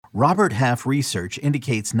Robert Half research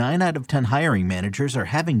indicates 9 out of 10 hiring managers are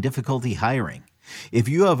having difficulty hiring. If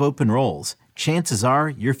you have open roles, chances are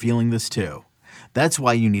you're feeling this too. That's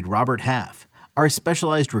why you need Robert Half. Our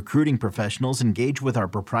specialized recruiting professionals engage with our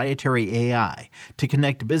proprietary AI to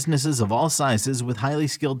connect businesses of all sizes with highly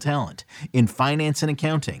skilled talent in finance and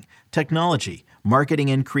accounting, technology, marketing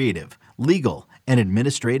and creative, legal, and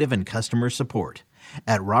administrative and customer support.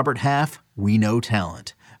 At Robert Half, we know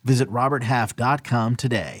talent. Visit roberthalf.com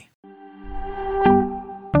today.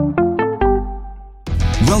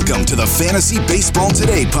 Welcome to the Fantasy Baseball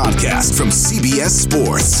Today podcast from CBS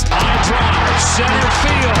Sports. High drive, center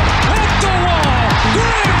field, hit the wall,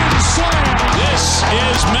 grand slam. This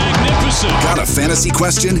is magnificent. Got a fantasy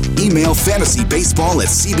question? Email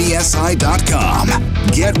fantasybaseball@cbsi.com.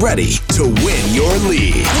 Get ready to win your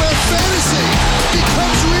league. Where fantasy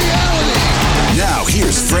becomes reality. Now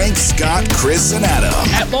here's Frank, Scott, Chris, and Adam.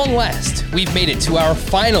 At long last, we've made it to our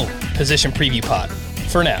final position preview pod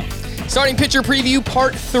for now. Starting pitcher preview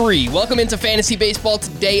part 3. Welcome into Fantasy Baseball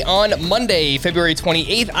Today on Monday, February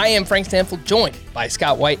 28th. I am Frank Stanfield, joined by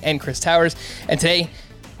Scott White and Chris Towers. And today,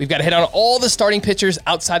 we've got to hit on all the starting pitchers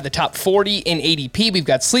outside the top 40 in ADP. We've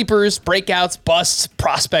got sleepers, breakouts, busts,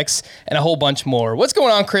 prospects, and a whole bunch more. What's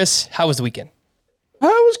going on, Chris? How was the weekend? It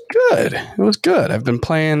was good. It was good. I've been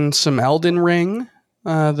playing some Elden Ring,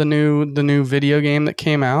 the new video game that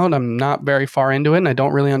came out. I'm not very far into it, and I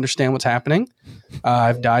don't really understand what's happening.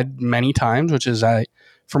 I've died many times, which is,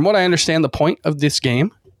 from what I understand, the point of this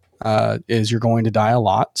game is you're going to die a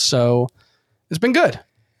lot. So it's been good.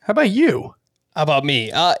 How about you? How about me?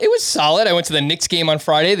 It was solid. I went to the Knicks game on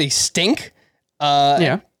Friday. They stink.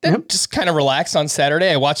 Just kind of relaxed on Saturday.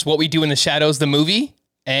 I watched What We Do in the Shadows, the movie,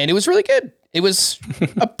 and it was really good. It was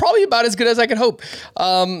probably about as good as I could hope.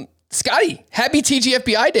 Scotty, happy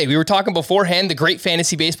TGFBI Day. We were talking beforehand, the Great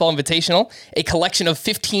Fantasy Baseball Invitational, a collection of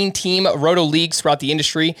 15-team roto leagues throughout the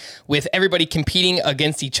industry with everybody competing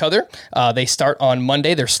against each other. They start on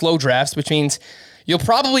Monday. They're slow drafts, which means you'll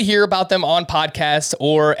probably hear about them on podcasts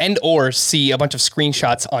or see a bunch of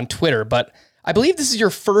screenshots on Twitter. But I believe this is your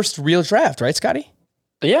first real draft, right, Scotty?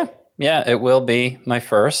 Yeah, it will be my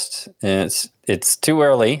first. It's too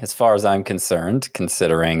early as far as I'm concerned,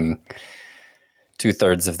 considering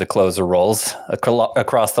 2/3 of the closer roles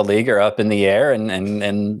across the league are up in the air,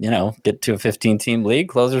 and get to a 15-team league,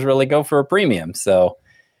 closers really go for a premium. So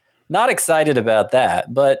not excited about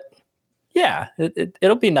that, but yeah,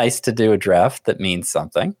 it'll be nice to do a draft that means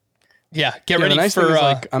something. Yeah, get ready the nice for.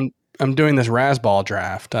 Thing is, I'm doing this Razzball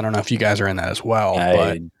draft. I don't know if you guys are in that as well,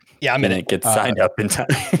 but yeah, I'm in it. Get signed up in time.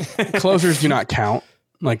 Closers do not count.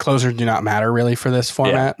 Like, closers do not matter really for this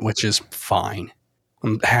format, which is fine.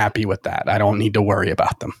 I'm happy with that. I don't need to worry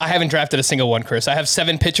about them. I haven't drafted a single one, Chris. I have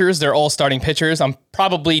 7 pitchers. They're all starting pitchers. I'm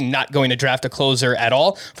probably not going to draft a closer at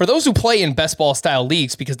all. For those who play in best ball style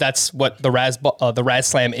leagues, because that's what the Raz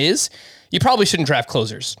Slam is, you probably shouldn't draft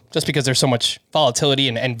closers just because there's so much volatility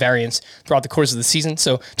and variance throughout the course of the season.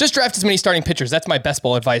 So just draft as many starting pitchers. That's my best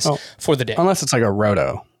ball advice for the day. Unless it's like a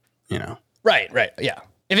roto, Right. Yeah.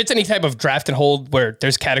 If it's any type of draft and hold where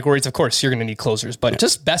there's categories, of course, you're going to need closers. But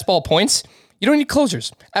just best ball points, you don't need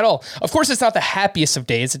closers at all. Of course, it's not the happiest of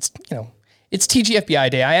days. It's TGFBI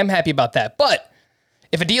Day. I am happy about that. But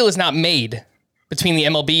if a deal is not made between the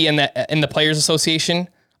MLB and the Players Association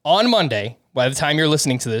on Monday, by the time you're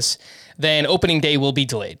listening to this, then opening day will be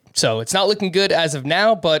delayed. So it's not looking good as of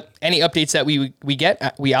now, but any updates that we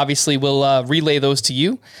get, we obviously will relay those to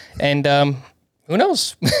you. And who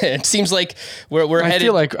knows? It seems like we're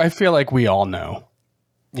headed. I feel like we all know.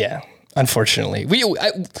 Yeah, unfortunately, we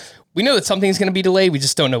know that something's going to be delayed. We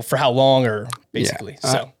just don't know for how long or basically.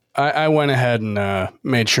 So I went ahead and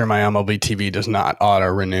made sure my MLB TV does not auto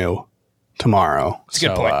renew tomorrow. That's a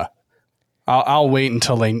good point. I'll wait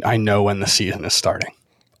until I know when the season is starting.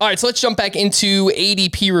 All right, so let's jump back into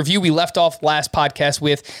ADP review. We left off last podcast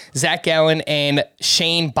with Zach Gallen and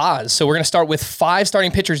Shane Baz. So we're going to start with 5 starting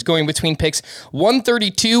pitchers going between picks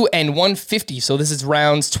 132 and 150. So this is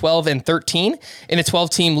rounds 12 and 13 in a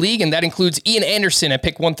 12-team league, and that includes Ian Anderson at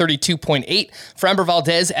pick 132.8, Framber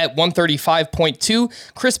Valdez at 135.2,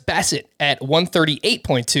 Chris Bassett at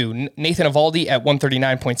 138.2, Nathan Eovaldi at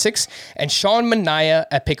 139.6, and Sean Manaea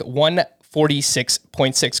at pick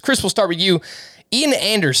 146.6. Chris, we'll start with you. Ian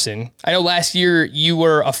Anderson, I know last year you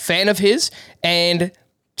were a fan of his and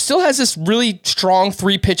still has this really strong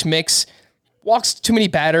 3-pitch mix, walks too many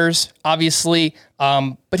batters, obviously,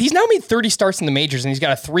 but he's now made 30 starts in the majors and he's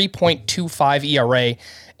got a 3.25 ERA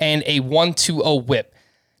and a 1.20 whip.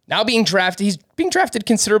 Now he's being drafted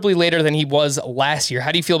considerably later than he was last year.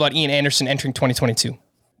 How do you feel about Ian Anderson entering 2022?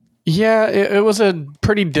 Yeah, it was a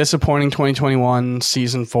pretty disappointing 2021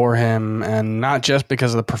 season for him, and not just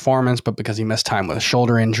because of the performance, but because he missed time with a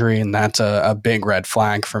shoulder injury, and that's a big red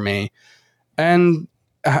flag for me. And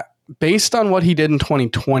based on what he did in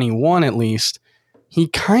 2021, at least, he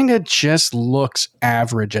kind of just looks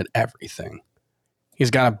average at everything.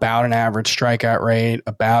 He's got about an average strikeout rate,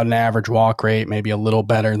 about an average walk rate, maybe a little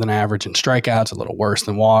better than average in strikeouts, a little worse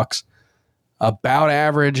than walks. About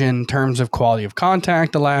average in terms of quality of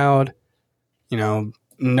contact allowed.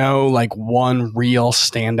 No like one real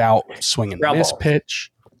standout swing and Ground miss balls.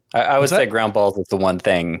 pitch. I would say ground balls is the one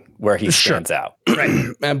thing where he Sure. stands out.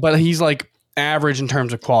 Right. But he's like average in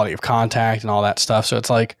terms of quality of contact and all that stuff. So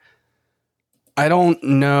it's like, I don't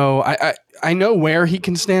know. I know where he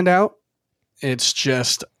can stand out. It's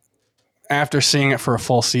just after seeing it for a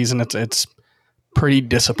full season, it's pretty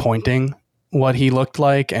disappointing what he looked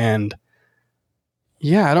like. And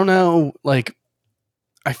yeah, I don't know. Like,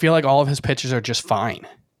 I feel like all of his pitches are just fine,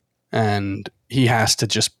 and he has to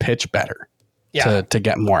just pitch better to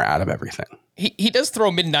get more out of everything. He does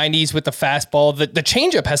throw mid-90s with the fastball. The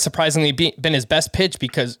changeup has surprisingly been his best pitch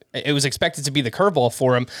because it was expected to be the curveball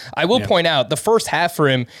for him. I will point out the first half for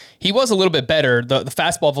him, he was a little bit better. The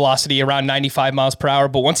fastball velocity around 95 miles per hour,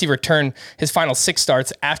 but once he returned his final 6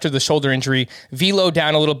 starts after the shoulder injury, velo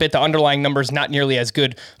down a little bit. The underlying numbers not nearly as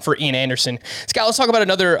good for Ian Anderson. Scott, let's talk about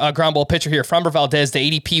another ground ball pitcher here. Framber Valdez,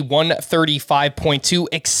 the ADP 135.2,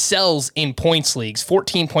 excels in points leagues,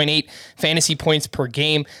 14.8 fantasy points per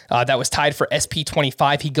game. That was tied for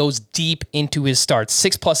SP25. He goes deep into his starts.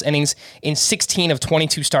 6+ innings in 16 of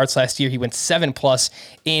 22 starts last year. He went 7+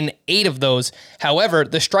 in 8 of those. However,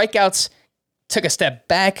 the strikeouts took a step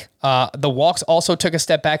back. The walks also took a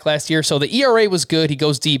step back last year. So the ERA was good. He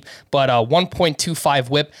goes deep, but 1.25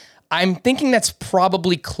 whip. I'm thinking that's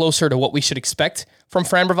probably closer to what we should expect from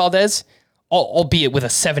Framber Valdez, albeit with a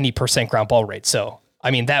 70% ground ball rate. So,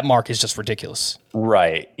 I mean, that mark is just ridiculous.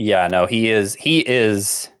 Right. Yeah, no, he is.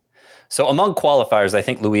 So among qualifiers, I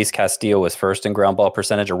think Luis Castillo was first in ground ball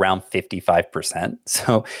percentage, around 55%.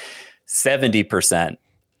 So 70%,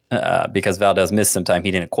 because Valdez missed some time,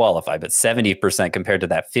 he didn't qualify, but 70% compared to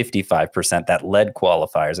that 55% that led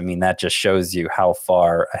qualifiers. I mean, that just shows you how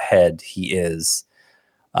far ahead he is.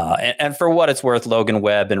 And for what it's worth, Logan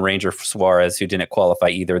Webb and Ranger Suarez, who didn't qualify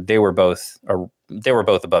either, they were both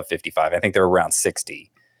above 55. I think they're around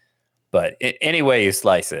 60. But any way you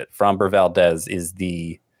slice it, Framber Valdez is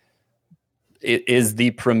the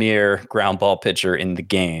premier ground ball pitcher in the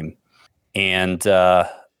game. And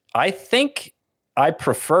I think I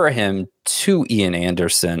prefer him to Ian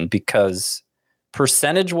Anderson because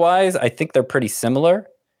percentage-wise, I think they're pretty similar.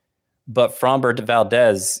 But Framber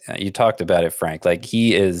Valdez, you talked about it, Frank, like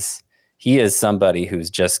he is somebody who's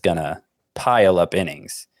just going to pile up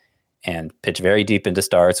innings and pitch very deep into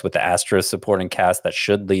starts with the Astros supporting cast that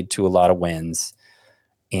should lead to a lot of wins.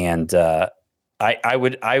 And I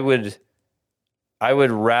would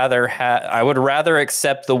rather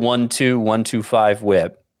accept the 1.2-1.25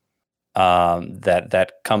 whip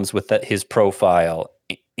that comes with his profile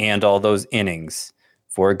and all those innings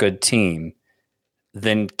for a good team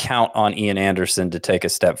than count on Ian Anderson to take a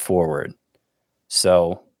step forward.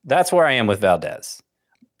 So that's where I am with Valdez.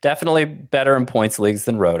 Definitely better in points leagues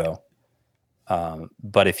than Roto.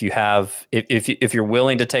 But if you're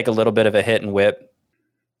willing to take a little bit of a hit and whip,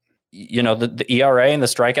 the ERA and the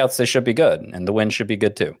strikeouts, they should be good, and the win should be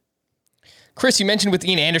good too. Chris, you mentioned with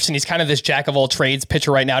Ian Anderson, he's kind of this jack of all trades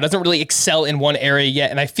pitcher right now. Doesn't really excel in one area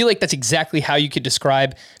yet, and I feel like that's exactly how you could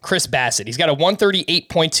describe Chris Bassett. He's got a 138.2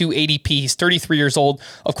 ADP. He's 33 years old.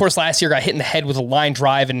 Of course, last year got hit in the head with a line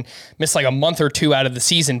drive and missed like a month or 2 out of the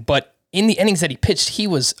season, but in the innings that he pitched, he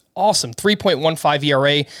was awesome. 3.15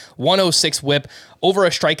 ERA, 106 whip, over a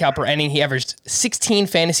strikeout per inning. He averaged 16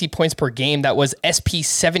 fantasy points per game. That was SP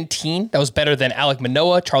 17. That was better than Alek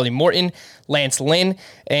Manoah, Charlie Morton, Lance Lynn.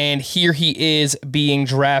 And here he is being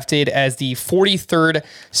drafted as the 43rd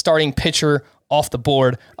starting pitcher off the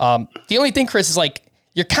board. The only thing, Chris, is like,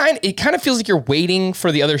 it kind of feels like you're waiting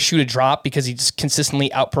for the other shoe to drop because he just consistently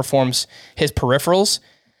outperforms his peripherals.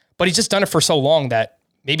 But he's just done it for so long that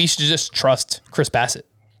maybe you should just trust Chris Bassett.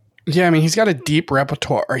 Yeah, I mean, he's got a deep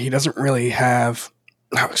repertoire. He doesn't really have...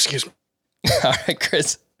 Oh, excuse me. All right,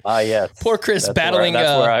 Chris. Yes. Poor Chris battling...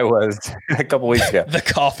 That's where I was a couple weeks ago. The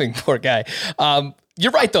coughing, poor guy.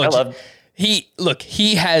 You're right, though.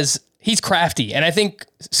 He's crafty. And I think,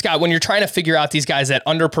 Scott, when you're trying to figure out these guys that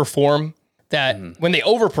underperform, that when they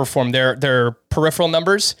overperform their peripheral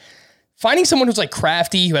numbers, finding someone who's like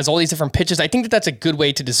crafty, who has all these different pitches, I think that's a good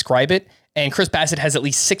way to describe it. And Chris Bassett has at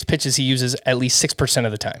least 6 pitches he uses at least 6%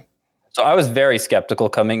 of the time. So I was very skeptical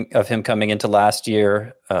of him coming into last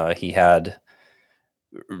year. He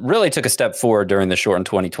really took a step forward during the shortened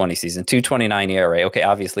 2020 season. 2.29 ERA. Okay,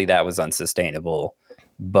 obviously that was unsustainable,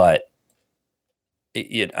 but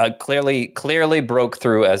it clearly broke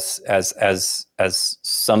through as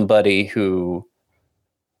somebody who,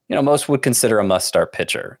 most would consider a must-start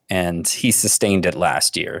pitcher, and he sustained it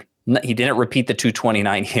last year. He didn't repeat the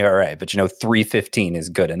 2.29 ERA, but 3.15 is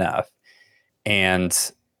good enough. And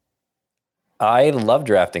I love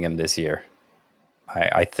drafting him this year.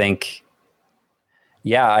 I think,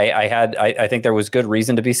 I think there was good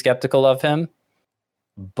reason to be skeptical of him,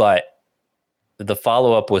 but the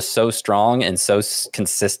follow-up was so strong and so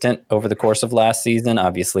consistent over the course of last season,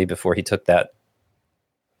 obviously before he took that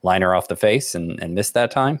liner off the face and missed that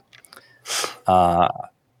time. I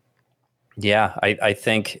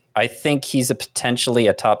think he's potentially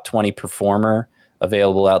a top 20 performer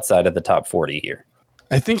available outside of the top 40 here.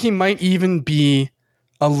 I think he might even be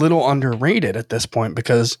a little underrated at this point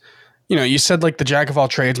because, you said like the jack of all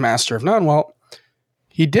trades, master of none. Well,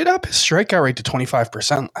 he did up his strikeout rate to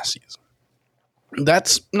 25% last season.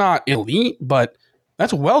 That's not elite, but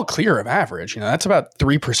that's well clear of average. That's about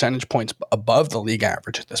 3 percentage points above the league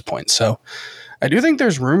average at this point. So I do think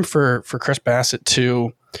there's room for Chris Bassitt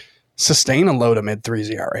to sustain a low to mid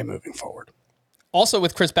 3s ERA moving forward. Also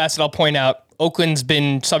with Chris Bassitt, I'll point out Oakland's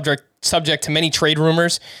been subject to many trade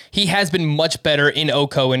rumors. He has been much better in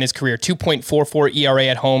OCO in his career. 2.44 ERA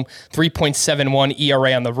at home, 3.71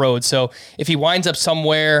 ERA on the road. So if he winds up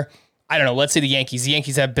somewhere, I don't know, let's say the Yankees. The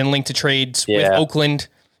Yankees have been linked to trades with Oakland.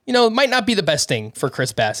 It might not be the best thing for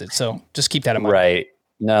Chris Bassitt. So just keep that in mind. Right.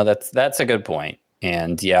 No, that's a good point.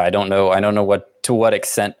 And I don't know to what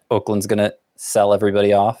extent Oakland's going to sell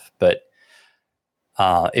everybody off, but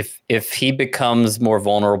if he becomes more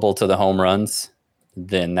vulnerable to the home runs,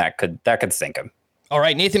 then that could sink him. All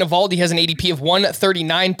right, Nathan Eovaldi has an ADP of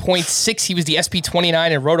 139.6. He was the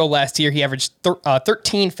SP29 in Roto last year. He averaged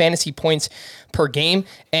 13 fantasy points per game.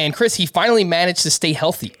 And Chris, he finally managed to stay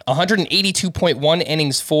healthy. 182.1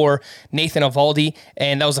 innings for Nathan Eovaldi,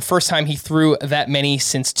 and that was the first time he threw that many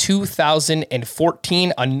since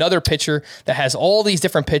 2014. Another pitcher that has all these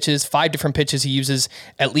different pitches, 5 different pitches he uses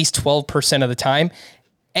at least 12% of the time.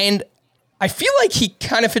 And I feel like he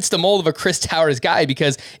kind of fits the mold of a Chris Towers guy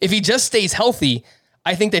because if he just stays healthy,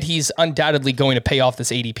 I think that he's undoubtedly going to pay off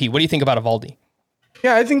this ADP. What do you think about Eovaldi?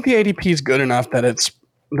 Yeah, I think the ADP is good enough that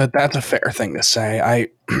that's a fair thing to say. I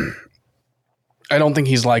don't think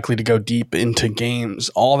he's likely to go deep into games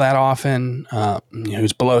all that often. He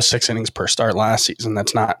was below 6 innings per start last season.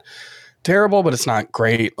 That's not terrible, but it's not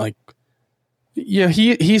great.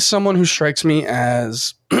 He's someone who strikes me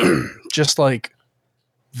as just like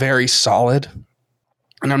very solid,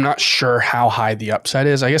 and I'm not sure how high the upside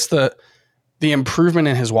is. I guess the improvement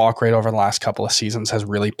in his walk rate over the last couple of seasons has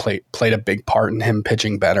really played a big part in him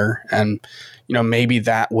pitching better, and maybe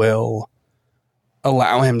that will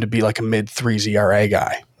allow him to be like a mid 3s ERA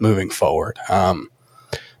guy moving forward.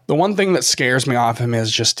 The one thing that scares me off him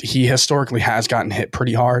is just he historically has gotten hit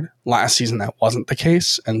pretty hard. Last season that wasn't the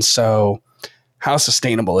case, and so how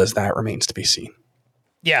sustainable is that remains to be seen.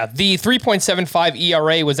 Yeah, the 3.75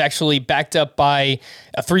 ERA was actually backed up by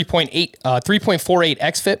a 3.48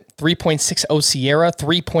 xFIP, 3.60 Sierra,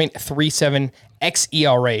 3.37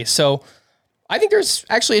 xERA. So I think there's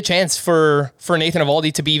actually a chance for Nathan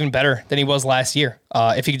Eovaldi to be even better than he was last year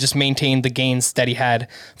if he could just maintain the gains that he had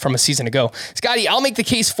from a season ago. Scotty, I'll make the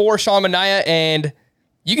case for Sean Manaea, and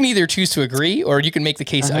you can either choose to agree or you can make the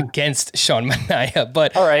case against Sean Manaea.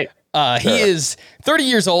 But all right. He is 30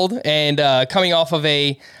 years old and coming off of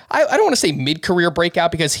I don't want to say mid-career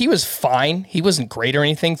breakout because he was fine. He wasn't great or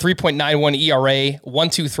anything. 3.91 ERA,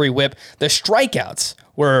 1.23 whip. The strikeouts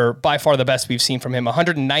were by far the best we've seen from him.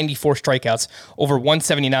 194 strikeouts over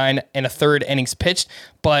 179 and a third innings pitched.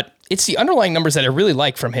 But it's the underlying numbers that I really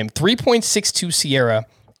like from him. 3.62 Sierra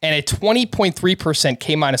and a 20.3%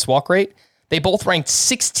 K- walk rate. They both ranked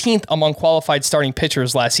 16th among qualified starting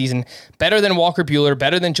pitchers last season, better than Walker Buehler,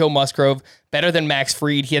 better than Joe Musgrove, better than Max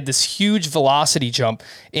Fried. He had this huge velocity jump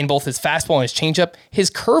in both his fastball and his changeup.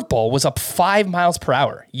 His curveball was up 5 miles per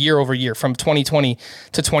hour year over year from 2020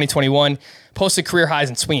 to 2021. Posted career highs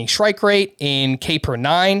in swinging strike rate, in K per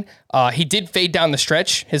 9. He did fade down the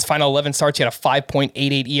stretch. His final 11 starts, he had a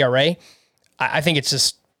 5.88 ERA. I think it's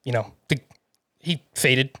just, he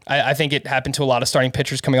faded. I think it happened to a lot of starting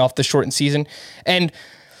pitchers coming off the shortened season. And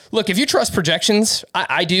look, if you trust projections,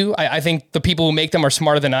 I do. I think the people who make them are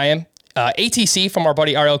smarter than I am. ATC from our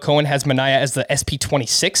buddy RL Cohen has Manaea as the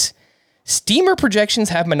SP26. Steamer projections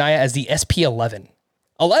have Manaea as the SP11.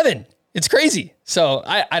 11. It's crazy. So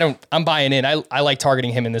I'm buying in. I like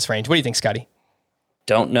targeting him in this range. What do you think, Scotty?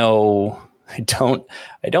 Don't know. I don't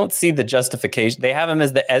see the justification. They have him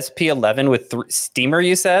as the SP11 with Steamer,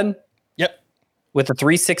 you said? Yep. With a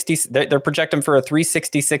 360, they're projecting for a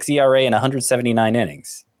 366 ERA and 179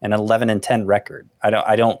 innings and an 11-10 record.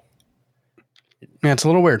 I don't. Yeah, it's a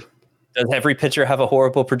little weird. Does every pitcher have a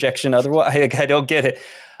horrible projection? Otherwise, I don't get it.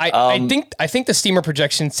 I think the Steamer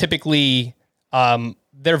projections typically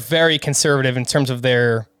they're very conservative in terms of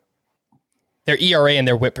their ERA and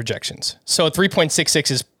their WHIP projections. So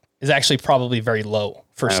 3.66 is actually probably very low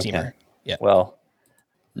for Steamer. Yeah. Well,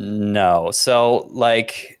 no. So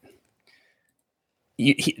like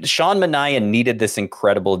Sean Manaea needed this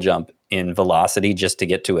incredible jump in velocity just to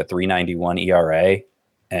get to a 391 ERA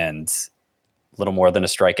and a little more than a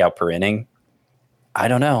strikeout per inning. I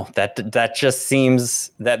don't know. That just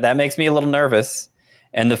seems that makes me a little nervous.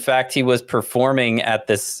 And the fact he was performing at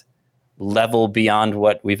this level beyond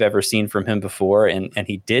what we've ever seen from him before, and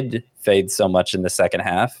he did fade so much in the second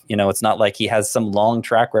half. It's not like he has some long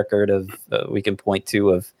track record of we can point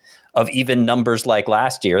to of even numbers like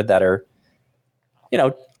last year that are,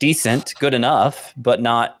 decent, good enough, but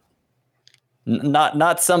not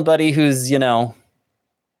somebody who's,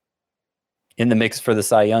 in the mix for the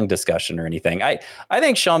Cy Young discussion or anything. I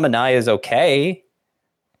think Sean Manaea is okay.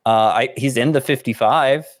 He's in the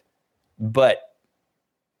 55, but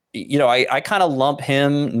I kind of lump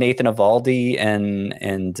him, Nathan Eovaldi,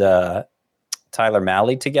 and Tyler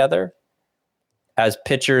Mahle together as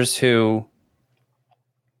pitchers who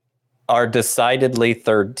are decidedly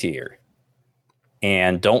third tier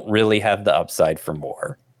and don't really have the upside for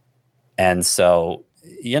more. And so,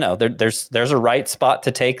 there's a right spot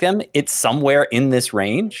to take them. It's somewhere in this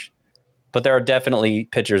range, but there are definitely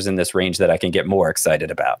pitchers in this range that I can get more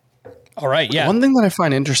excited about. All right, yeah. One thing that I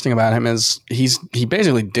find interesting about him is he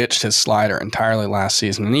basically ditched his slider entirely last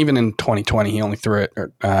season, and even in 2020, he only threw it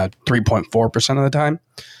 3.4% of the time.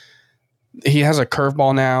 He has a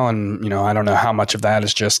curveball now, and I don't know how much of that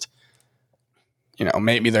is just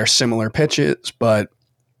maybe they're similar pitches, but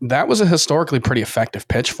that was a historically pretty effective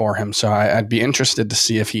pitch for him. So I'd be interested to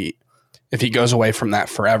see if he goes away from that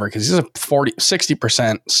forever, because he's a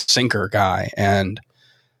 60% sinker guy, and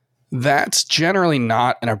that's generally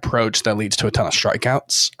not an approach that leads to a ton of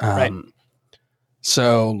strikeouts. Right.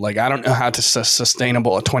 So I don't know how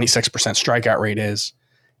sustainable a 26% strikeout rate is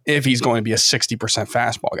if he's going to be a 60%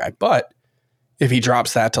 fastball guy. But if he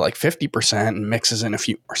drops that to 50% and mixes in a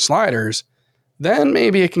few more sliders, then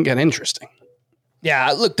maybe it can get interesting.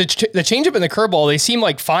 Yeah, look, the changeup and the curveball, they seem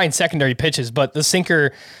like fine secondary pitches, but the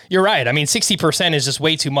sinker, you're right. I mean, 60% is just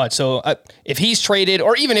way too much. So if he's traded,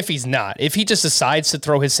 or even if he's not, if he just decides to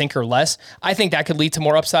throw his sinker less, I think that could lead to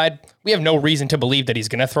more upside. We have no reason to believe that he's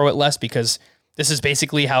going to throw it less, because this is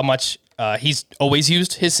basically how much he's always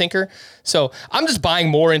used his sinker. So I'm just buying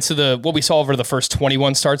more into what we saw over the first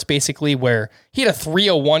 21 starts, basically, where he had a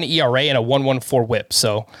 3.01 ERA and a 1.14 WHIP.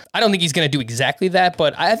 So I don't think he's going to do exactly that,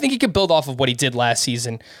 but I think he could build off of what he did last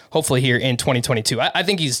season, hopefully here in 2022. I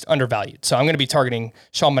think he's undervalued. So I'm going to be targeting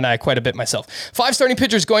Sean Manaea quite a bit myself. 5 starting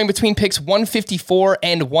pitchers going between picks 154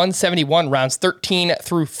 and 171, rounds 13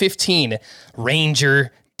 through 15.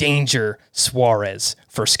 Ranger Danger Suarez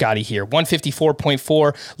for Scotty here.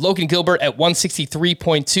 154.4. Logan Gilbert at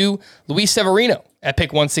 163.2. Luis Severino at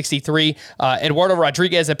pick 163. Eduardo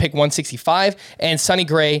Rodriguez at pick 165. And Sonny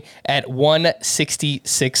Gray at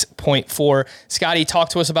 166.4. Scotty, talk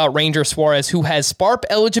to us about Ranger Suarez, who has SPARP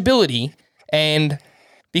eligibility. And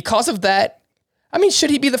because of that, should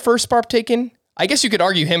he be the first SPARP taken? I guess you could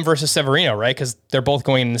argue him versus Severino, right? Because they're both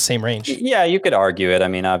going in the same range. Yeah, you could argue it.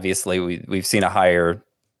 Obviously, we've seen a higher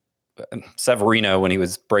Severino when he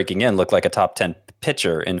was breaking in looked like a top 10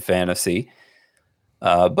 pitcher in fantasy.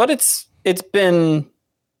 But it's been,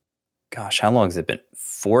 gosh, how long has it been?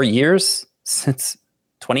 4 years since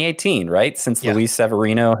 2018, right? Since Luis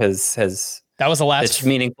Severino has that was the last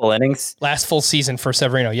meaningful innings. Last full season for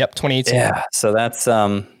Severino. Yep, 2018. Yeah, so that's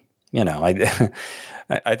I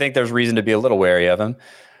think there's reason to be a little wary of him.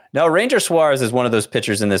 Now, Ranger Suarez is one of those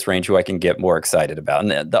pitchers in this range who I can get more excited about.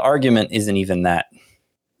 And the argument isn't even that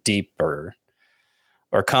deep or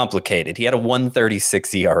complicated. He had a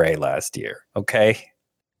 1.36 ERA last year. Okay.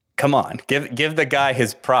 Come on. Give the guy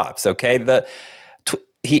his props. Okay. That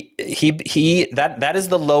is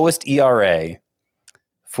the lowest ERA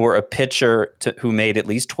for a pitcher who made at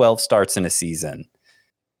least 12 starts in a season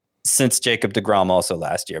since Jacob deGrom also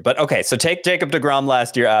last year. But okay, so take Jacob deGrom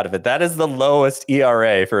last year out of it. That is the lowest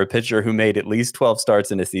ERA for a pitcher who made at least 12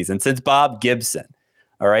 starts in a season since Bob Gibson.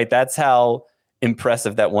 All right. That's how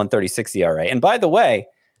impressive that 1.36 ERA. And by the way,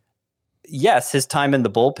 yes, his time in the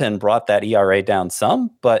bullpen brought that ERA down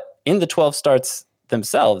some, but in the 12 starts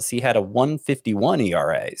themselves, he had a 1.51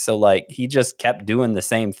 ERA. So like he just kept doing the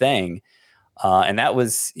same thing. And that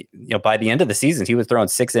was, by the end of the season, he was throwing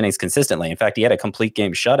 6 innings consistently. In fact, he had a complete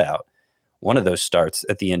game shutout, one of those starts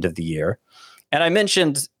at the end of the year. And I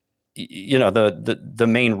mentioned, the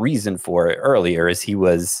main reason for it earlier is he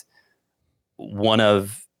was one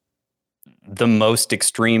of the most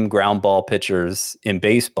extreme ground ball pitchers in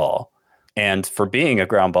baseball. And for being a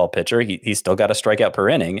ground ball pitcher, he still got a strikeout per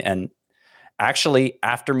inning. And actually,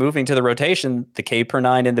 after moving to the rotation, the K per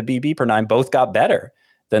 9 and the BB per 9 both got better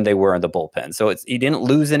than they were in the bullpen. So he didn't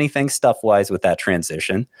lose anything stuff-wise with that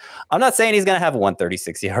transition. I'm not saying he's going to have a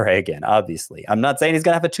 1.36 ERA again, obviously. I'm not saying he's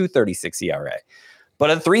going to have a 2.36 ERA. But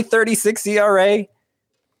a 3.36 ERA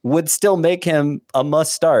would still make him a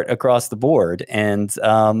must-start across the board. And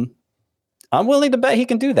I'm willing to bet he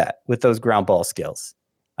can do that with those ground ball skills.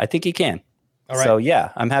 I think he can. All right. So,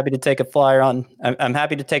 yeah, I'm happy to take a flyer on. I'm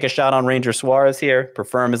happy to take a shot on Ranger Suarez here.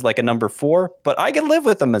 Prefer him as like a number 4, but I can live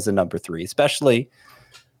with him as a number 3, especially.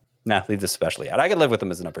 Nah, leave this especially out. I could live with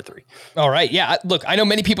him as a number 3. All right. Yeah. Look, I know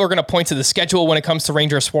many people are going to point to the schedule when it comes to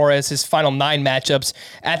Ranger Suarez, his final 9 matchups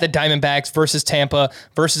at the Diamondbacks versus Tampa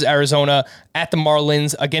versus Arizona, at the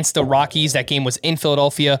Marlins, against the Rockies. That game was in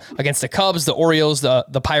Philadelphia, against the Cubs, the Orioles,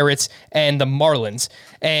 the Pirates, and the Marlins.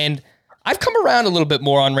 And I've come around a little bit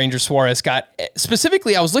more on Ranger Suarez, Scott.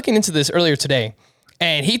 Specifically, I was looking into this earlier today,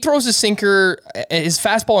 and he throws his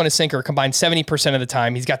fastball and his sinker combined 70% of the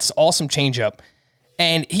time. He's got this awesome changeup.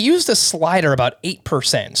 And he used a slider about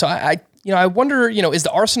 8%. So I wonder, is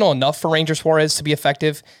the arsenal enough for Ranger Suarez to be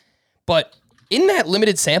effective? But in that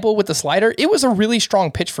limited sample with the slider, it was a really strong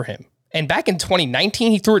pitch for him. And back in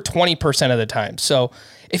 2019, he threw it 20% of the time. So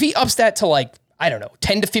if he ups that to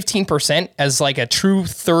 10 to 15% as like a true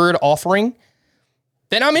third offering,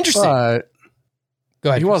 then I'm interested. But go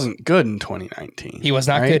ahead. He wasn't good in 2019. He was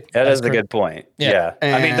not good. That is a good point. Yeah.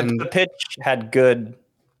 I mean, the pitch had good.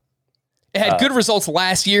 It had good results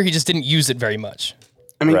last year. He just didn't use it very much.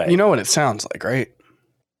 I mean, You know what it sounds like, right?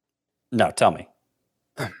 No, tell me.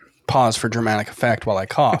 Pause for dramatic effect while I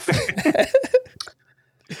cough.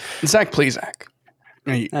 Zach Plesac.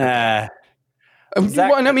 You're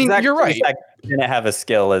right. Didn't have a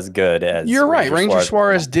skill as good as you're right. Ranger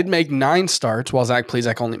Suarez did make 9 starts, while Zach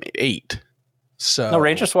Plesac only made 8. So no,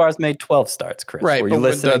 Ranger Suarez made 12 starts, Chris. Right, were you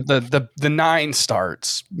listening? The 9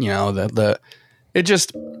 starts, it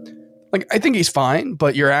just. Like, I think he's fine,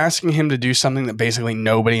 but you're asking him to do something that basically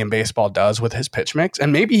nobody in baseball does with his pitch mix.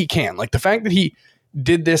 And maybe he can. Like, the fact that he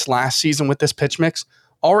did this last season with this pitch mix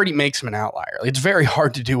already makes him an outlier. It's very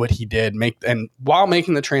hard to do what he did, and while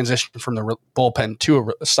making the transition from the bullpen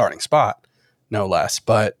to a starting spot, no less.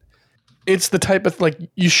 But it's the type of,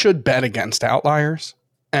 you should bet against outliers,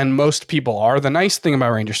 and most people are. The nice thing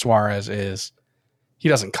about Ranger Suarez is he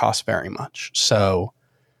doesn't cost very much. So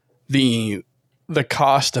the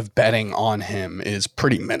cost of betting on him is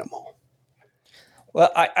pretty minimal.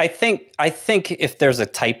 Well, I think if there's a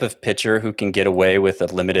type of pitcher who can get away with a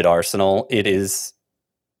limited arsenal, it is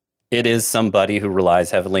somebody who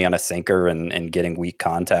relies heavily on a sinker and getting weak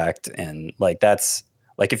contact. And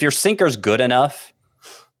if your sinker's good enough,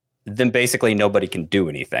 then basically nobody can do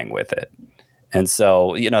anything with it. And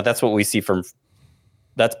so, that's what we see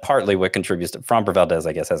that's partly what contributes to Framber Valdez,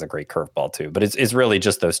 I guess, has a great curveball too, but it's really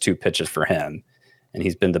just those 2 pitches for him. And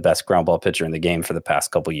he's been the best ground ball pitcher in the game for the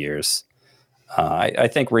past couple years. I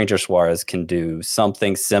think Ranger Suarez can do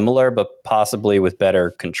something similar, but possibly with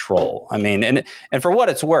better control. I mean, and for what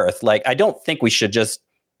it's worth, I don't think we should just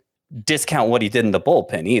discount what he did in the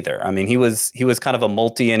bullpen either. I mean, he was kind of a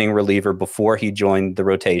multi-inning reliever before he joined the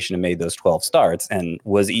rotation and made those 12 starts, and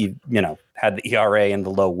had the ERA in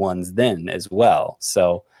the low 1s then as well.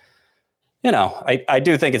 So, I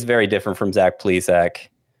do think it's very different from Zach Plesac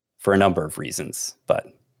for a number of reasons, but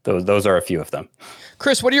those are a few of them.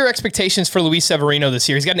 Chris, what are your expectations for Luis Severino this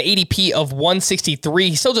year? He's got an ADP of 163.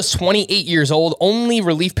 He's still just 28 years old, only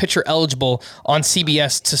relief pitcher eligible on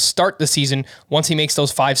CBS to start the season. Once he makes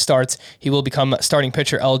those 5 starts, he will become starting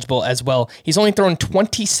pitcher eligible as well. He's only thrown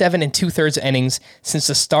 27 2/3 innings since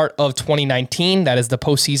the start of 2019. That is the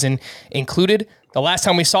postseason included. The last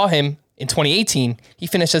time we saw him in 2018, he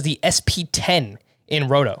finished as the SP10 in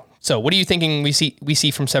Roto. So what are you thinking we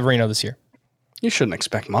see from Severino this year? You shouldn't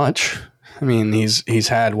expect much. I mean, he's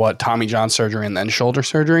had Tommy John surgery and then shoulder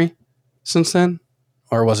surgery since then?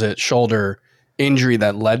 Or was it shoulder injury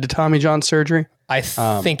that led to Tommy John surgery? I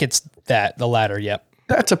think it's the latter, yep.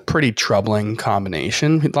 That's a pretty troubling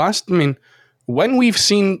combination. When we've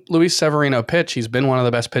seen Luis Severino pitch, he's been one of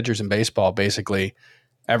the best pitchers in baseball basically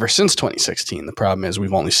ever since 2016. The problem is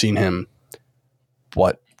we've only seen him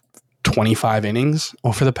 25 innings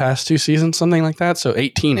over the past 2 seasons, something like that. So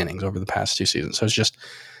 18 innings over the past 2 seasons. So it's just,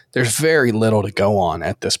 there's very little to go on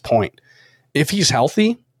at this point. If he's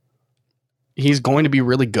healthy, he's going to be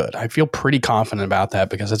really good. I feel pretty confident about that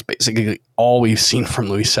because that's basically all we've seen from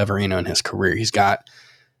Luis Severino in his career. He's got,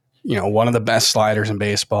 one of the best sliders in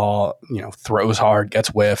baseball, throws hard, gets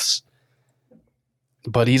whiffs,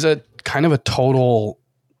 but he's a kind of a total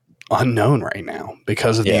unknown right now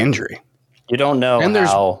because of the injury. You don't know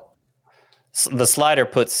how the slider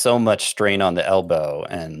puts so much strain on the elbow,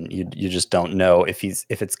 and you just don't know if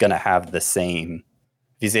it's going to have the same.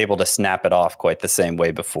 If he's able to snap it off quite the same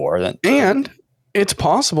way before. And it's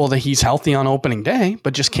possible that he's healthy on opening day,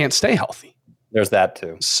 but just can't stay healthy. There's that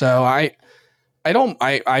too. So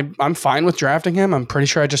I'm fine with drafting him. I'm pretty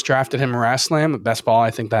sure I just drafted him in RassSlam at Best Ball.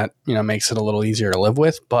 I think that makes it a little easier to live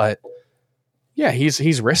with. But yeah,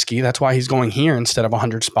 he's risky. That's why he's going here instead of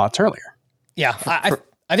 100 spots earlier. Yeah,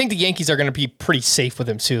 I think the Yankees are going to be pretty safe with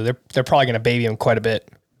him too. They're probably going to baby him quite a bit.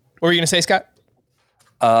 What were you going to say, Scott?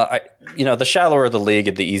 The shallower the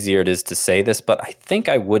league, the easier it is to say this, but I think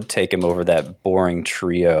I would take him over that boring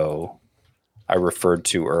trio I referred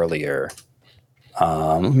to earlier.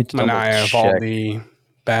 Let me Manaea, Valdi,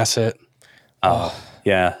 Bassett.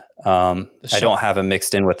 Yeah. I don't have him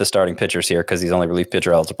mixed in with the starting pitchers here because he's only relief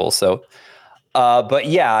pitcher eligible. So, but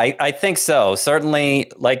yeah, I think so.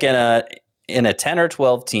 Certainly, like in a 10 or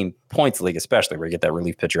 12 team points league, especially where you get that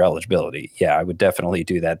relief pitcher eligibility. Yeah, I would definitely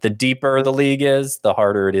do that. The deeper the league is, the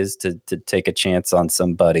harder it is to take a chance on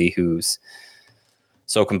somebody who's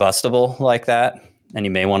so combustible like that. And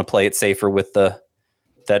you may want to play it safer with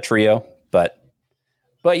that trio.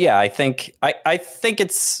 But yeah, I think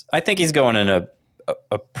he's going in a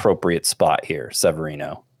appropriate spot here,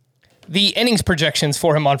 Severino. The innings projections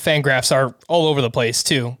for him on Fangraphs are all over the place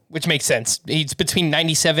too, which makes sense. He's between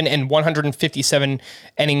 97 and 157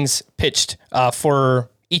 innings pitched for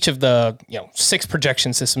each of the 6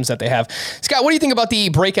 projection systems that they have. Scott, what do you think about the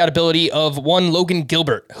breakout ability of one Logan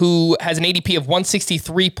Gilbert, who has an ADP of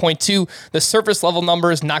 163.2? The surface level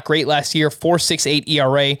numbers not great last year, 4.68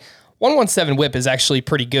 ERA. 117 whip is actually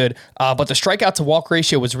pretty good, but the strikeout to walk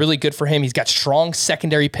ratio was really good for him. He's got strong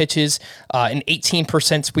secondary pitches, an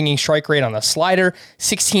 18% swinging strike rate on the slider,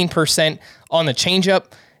 16% on the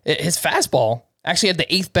changeup. His fastball actually had the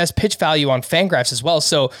 8th best pitch value on Fangraphs as well.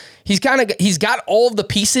 So he's got all of the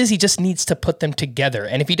pieces. He just needs to put them together.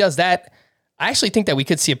 And if he does that, I actually think that we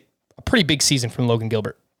could see a pretty big season from Logan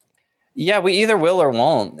Gilbert. Yeah, we either will or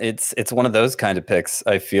won't. It's one of those kind of picks,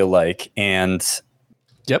 I feel like. And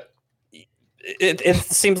yep. It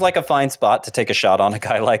seems like a fine spot to take a shot on a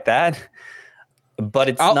guy like that, but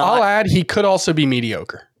it's not. I'll add, he could also be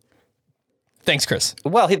mediocre. Thanks, Chris.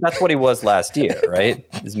 Well, that's what he was last year, right?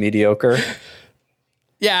 Is mediocre.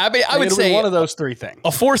 Yeah, I would say one of those 3 things. A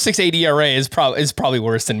 4.68 ERA is probably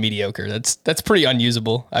worse than mediocre. That's pretty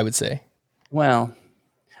unusable, I would say. Well,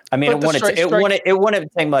 I mean, it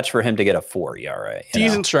wouldn't take much for him to get a 4 ERA.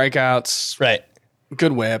 Decent strikeouts, right?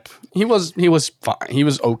 Good whip. He was fine. He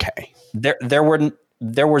was okay. There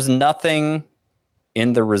was nothing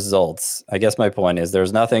in the results. I guess my point is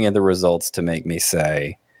there's nothing in the results to make me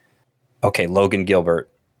say, okay, Logan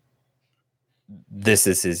Gilbert, this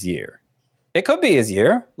is his year. It could be his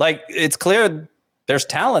year. Like, it's clear there's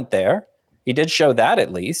talent there. He did show that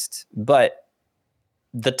at least, but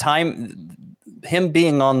him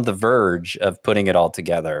being on the verge of putting it all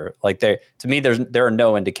together, like to me, there are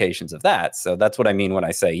no indications of that. So that's what I mean when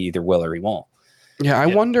I say he either will or he won't. Yeah, I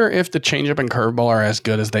wonder if the changeup and curveball are as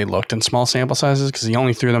good as they looked in small sample sizes, because he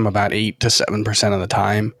only threw them about 8 to 7% of the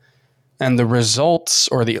time. And the results,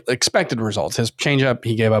 or the expected results, his changeup,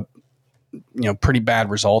 he gave up pretty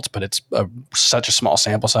bad results, but it's such a small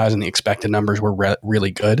sample size and the expected numbers were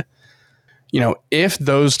really good. If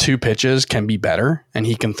those 2 pitches can be better and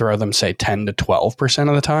he can throw them, say, 10 to 12%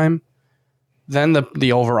 of the time, then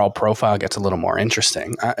the overall profile gets a little more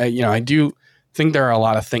interesting. I do think there are a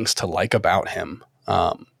lot of things to like about him.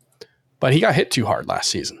 But he got hit too hard last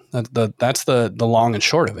season. That's the long and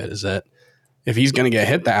short of it, is that if he's going to get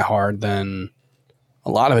hit that hard, then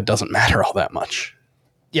a lot of it doesn't matter all that much.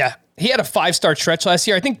 Yeah, he had a 5-start stretch last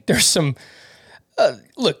year. I think there's some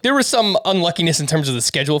there was some unluckiness in terms of the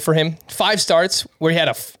schedule for him. 5 starts where he had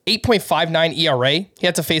a 8.59 ERA. He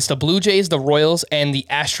had to face the Blue Jays, the Royals, and the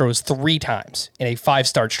Astros 3 times in a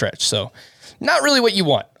 5-start stretch. So not really what you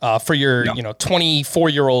want for your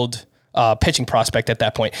 24-year-old pitching prospect at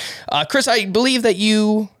that point. Chris, I believe that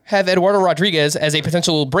you have Eduardo Rodriguez as a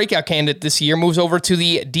potential breakout candidate this year, moves over to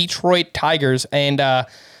the Detroit Tigers. And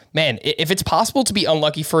man, if it's possible to be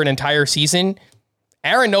unlucky for an entire season,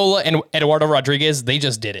 Aaron Nola and Eduardo Rodriguez, they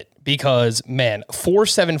just did it because, man,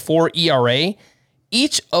 4.74 ERA.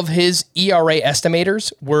 Each of his ERA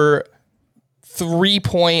estimators were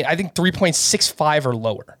 3.65 or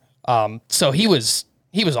lower. So he was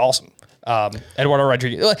awesome. Eduardo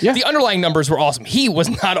Rodriguez. Yeah. The underlying numbers were awesome. He was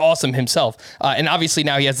not awesome himself. And obviously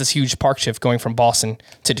now he has this huge park shift going from Boston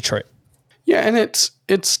to Detroit. Yeah, and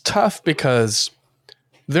it's tough because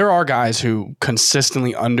there are guys who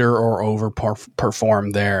consistently under or over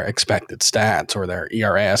perform their expected stats or their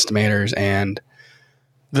ERA estimators, and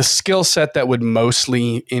the skill set that would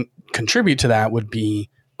mostly contribute to that would be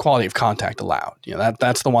quality of contact allowed.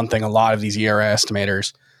 That's the one thing a lot of these ERA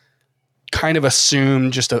estimators kind of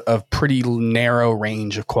assume, just a pretty narrow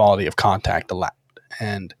range of quality of contact allowed,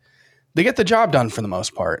 and they get the job done for the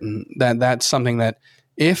most part. And that's something that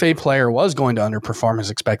if a player was going to underperform his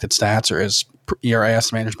expected stats or his ERA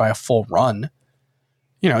estimators by a full run,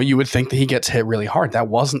 you would think that he gets hit really hard. That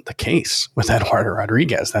wasn't the case with Eduardo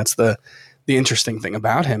Rodriguez. That's the interesting thing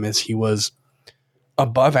about him, is he was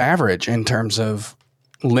above average in terms of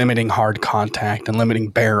limiting hard contact and limiting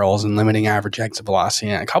barrels and limiting average exit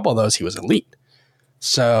velocity. And a couple of those, he was elite.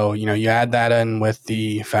 So, you add that in with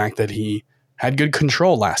the fact that he had good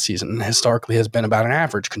control last season and historically has been about an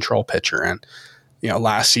average control pitcher. And,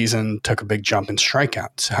 last season took a big jump in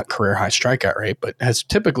strikeouts, career high strikeout rate, but has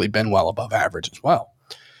typically been well above average as well.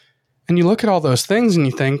 And you look at all those things and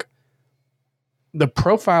you think the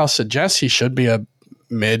profile suggests he should be a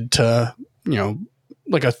mid to,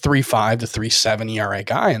 like a 3.5 to 3.7 ERA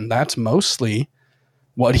guy. And that's mostly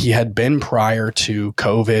what he had been prior to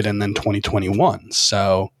COVID and then 2021.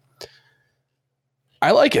 So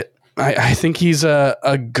I like it. I think he's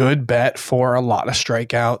a good bet for a lot of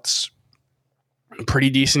strikeouts, pretty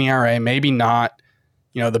decent ERA, maybe not,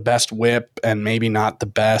 the best whip and maybe not the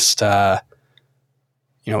best,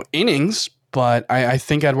 innings, but I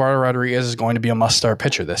think Eduardo Rodriguez is going to be a must-start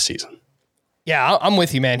pitcher this season. Yeah, I'm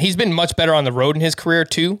with you, man. He's been much better on the road in his career,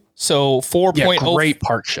 too. So 4.0. Great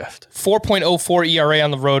park shift. 4.04 ERA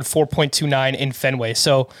on the road, 4.29 in Fenway.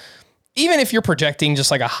 So even if you're projecting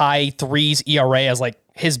just like a high threes ERA as like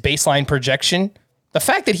his baseline projection, the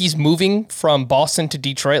fact that he's moving from Boston to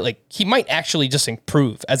Detroit, like he might actually just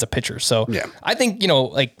improve as a pitcher. So yeah. I think,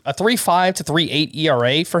 like a 3.5 to 3.8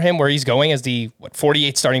 ERA for him, where he's going as the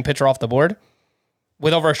 48th starting pitcher off the board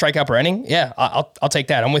with over a strikeout per inning. Yeah, I'll take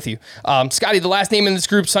that. I'm with you. Scotty, the last name in this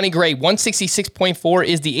group, Sonny Gray, 166.4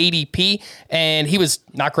 is the ADP, and he was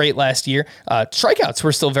not great last year. Strikeouts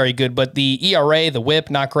were still very good, but the ERA, the whip,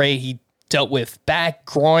 not great. He dealt with back,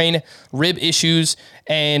 groin, rib issues,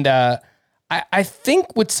 and I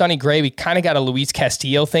think with Sonny Gray, we kind of got a Luis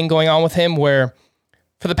Castillo thing going on with him, where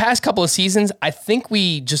for the past couple of seasons, I think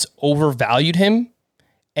we just overvalued him,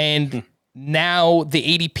 and now the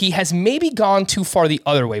ADP has maybe gone too far the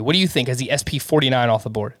other way. What do you think as the SP49 off the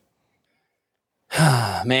board?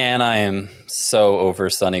 Man, I am so over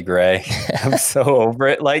Sonny Gray. I'm so over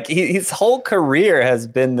it. Like his whole career has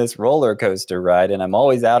been this roller coaster ride, and I'm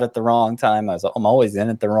always out at the wrong time. I'm always in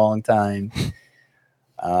at the wrong time.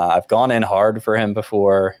 I've gone in hard for him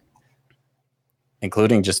before,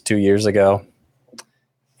 including just 2 years ago.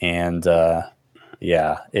 And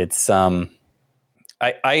it's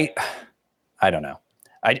I don't know.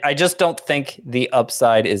 I just don't think the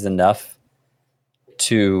upside is enough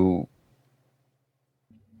to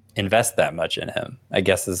invest that much in him, I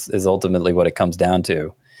guess is ultimately what it comes down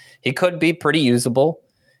to. He could be pretty usable.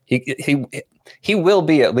 He will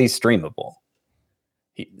be at least streamable.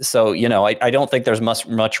 So, I don't think there's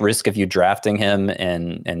much risk of you drafting him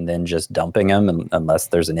and then just dumping him unless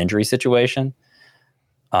there's an injury situation.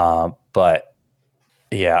 But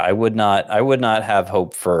yeah, I would not have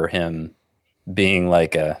hope for him being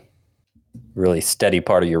like a really steady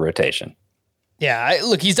part of your rotation. Yeah,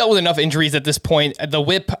 look, he's dealt with enough injuries at this point. The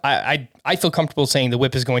whip, I feel comfortable saying the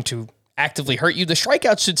whip is going to actively hurt you. The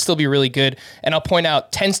strikeouts should still be really good. And I'll point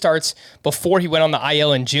out 10 starts before he went on the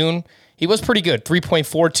IL in June. He was pretty good,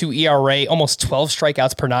 3.42 ERA, almost 12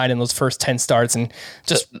 strikeouts per nine in those first 10 starts, and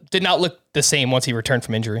just did not look the same once he returned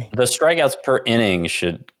from injury. The strikeouts per inning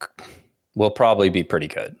will probably be pretty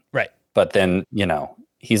good. Right. But then,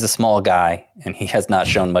 he's a small guy, and he has not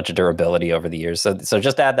shown much durability over the years. So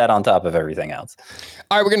just add that on top of everything else.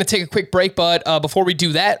 All right, we're going to take a quick break, but before we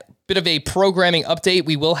do that, bit of a programming update.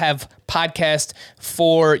 We will have podcast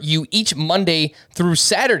for you each Monday through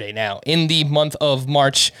Saturday now in the month of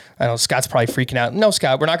March. I know Scott's probably freaking out. No,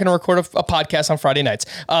 Scott, we're not going to record a podcast on Friday nights.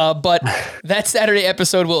 But that Saturday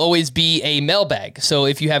episode will always be a mailbag. So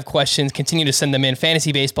if you have questions, continue to send them in,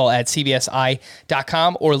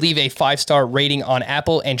 fantasybaseball@cbsi.com, or leave a 5-star rating on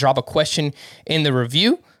Apple and drop a question in the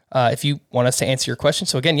review. if you want us to answer your question.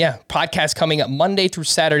 So again, podcast coming up Monday through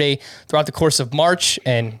Saturday throughout the course of March,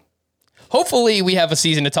 and hopefully we have a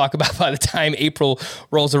season to talk about by the time April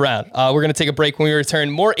rolls around. We're going to take a break. When we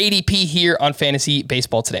return, more ADP here on Fantasy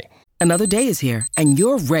Baseball Today. Another day is here, and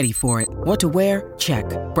you're ready for it. What to wear? Check.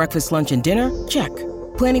 Breakfast, lunch, and dinner? Check.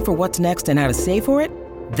 Planning for what's next and how to save for it?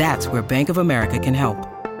 That's where Bank of America can help.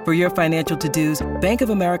 For your financial to-dos, Bank of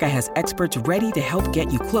America has experts ready to help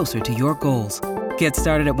get you closer to your goals. Get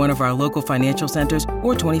started at one of our local financial centers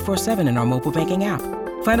or 24/7 in our mobile banking app.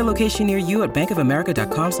 Find a location near you at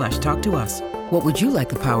bankofamerica.com/talktous. What would you like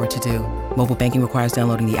the power to do? Mobile banking requires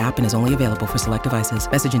downloading the app and is only available for select devices.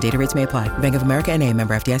 Message and data rates may apply. Bank of America N.A.,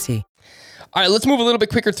 member FDIC. All right, let's move a little bit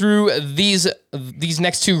quicker through these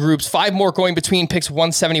next two groups. 5 more going between picks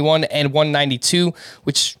 171 and 192,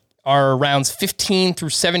 which are rounds 15 through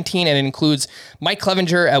 17, and it includes Mike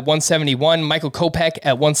Clevinger at 171, Michael Kopech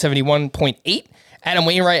at 171.8, Adam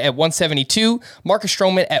Wainwright at 172, Marcus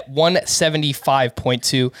Stroman at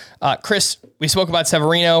 175.2. Chris, we spoke about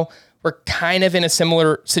Severino. We're kind of in a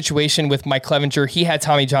similar situation with Mike Clevinger. He had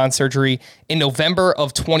Tommy John surgery in November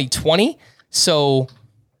of 2020, so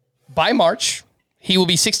by March, he will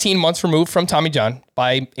be 16 months removed from Tommy John.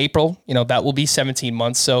 By April, that will be 17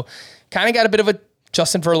 months. So kind of got a bit of a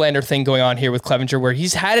Justin Verlander thing going on here with Clevinger, where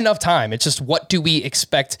he's had enough time. It's just, what do we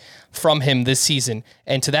expect from him this season?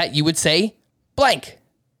 And to that, you would say blank.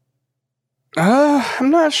 I'm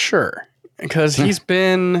not sure, because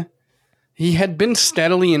he had been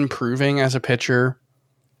steadily improving as a pitcher,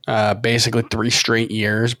 basically 3 straight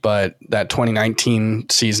years, but that 2019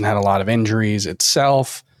 season had a lot of injuries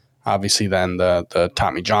itself. Obviously, then the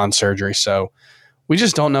Tommy John surgery. So we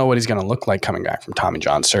just don't know what he's going to look like coming back from Tommy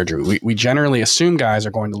John surgery. We generally assume guys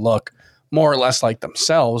are going to look more or less like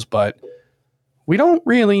themselves, but we don't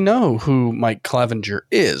really know who Mike Clevinger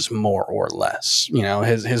is, more or less.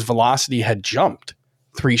 His velocity had jumped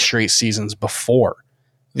 3 straight seasons before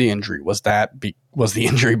the injury. Was the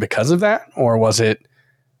injury because of that, or was it,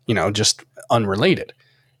 just unrelated?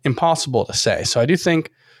 Impossible to say. So I do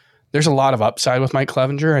think there's a lot of upside with Mike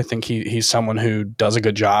Clevinger. I think he's someone who does a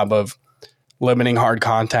good job of limiting hard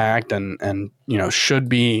contact and should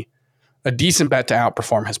be a decent bet to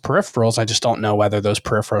outperform his peripherals. I just don't know whether those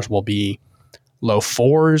peripherals will be low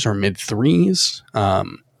 4s or mid 3s.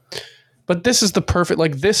 But this is the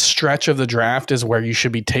perfect, this stretch of the draft is where you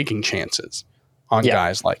should be taking chances on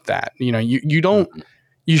guys like that.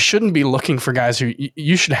 You shouldn't be looking for guys who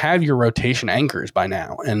you should have your rotation anchors by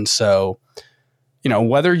now. And so,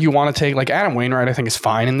 whether you want to take Adam Wainwright, I think is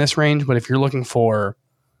fine in this range, but if you're looking for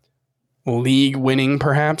league winning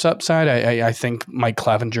perhaps upside, I think Mike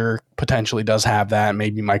Clevinger potentially does have that.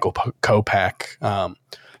 Maybe Michael Kopech.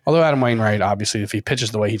 Although Adam Wainwright, obviously, if he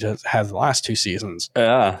pitches the way he has the last 2 seasons,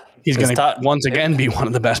 he's going to once again be one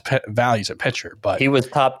of the best values at pitcher. But he was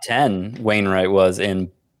top 10. Wainwright was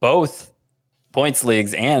in both points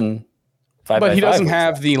leagues and 5x5. But he doesn't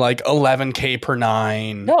have the 11K per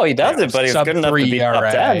 9. No, he doesn't. But he's good enough to be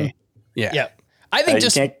top 10. Yeah. I think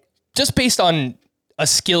just based on a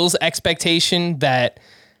skills expectation that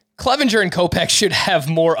Clevinger and Kopech should have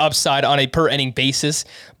more upside on a per inning basis.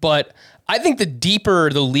 But I think the deeper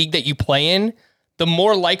the league that you play in, the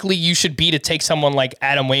more likely you should be to take someone like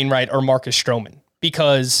Adam Wainwright or Marcus Stroman.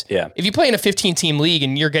 Because if you play in a 15-team league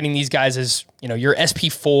and you're getting these guys as, your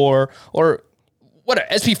SP4 or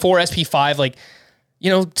SP4, SP5,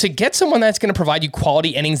 to get someone that's going to provide you quality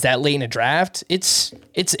innings that late in a draft, it's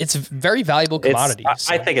very valuable commodity.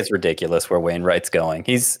 I think it's ridiculous where Wainwright's going.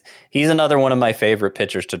 He's another one of my favorite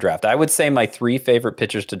pitchers to draft. I would say my 3 favorite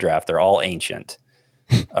pitchers to draft, they're all ancient,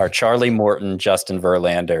 are Charlie Morton, Justin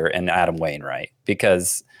Verlander, and Adam Wainwright.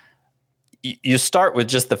 Because you start with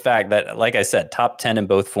just the fact that, like I said, top 10 in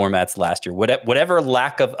both formats last year. Whatever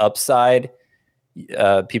lack of upside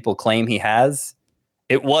people claim he has,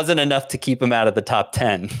 it wasn't enough to keep him out of the top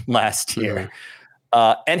 10 last year.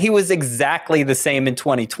 And he was exactly the same in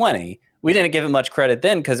 2020. We didn't give him much credit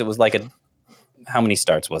then because it was how many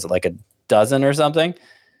starts was it? A dozen or something?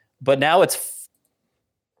 But now it's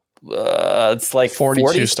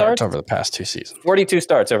 42 starts over the past 2 seasons. 42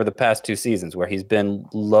 starts over the past 2 seasons where he's been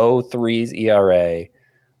low 3s ERA,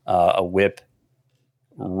 a whip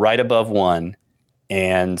right above 1.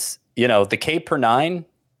 And, the K per 9,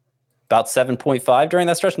 about 7.5 during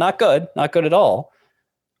that stretch. Not good at all.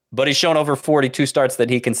 But he's shown over 42 starts that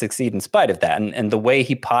he can succeed in spite of that. And the way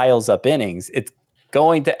he piles up innings, it's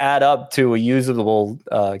going to add up to a usable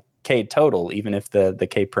K total, even if the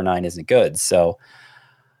K per 9 isn't good. So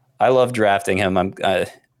I love drafting him.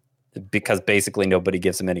 Because basically nobody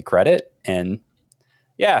gives him any credit. And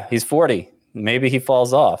he's 40. Maybe he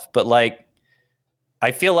falls off. But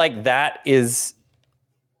I feel like that is.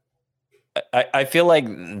 I feel like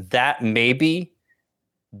that maybe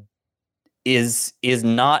is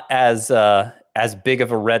not as big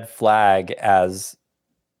of a red flag as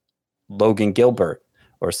Logan Gilbert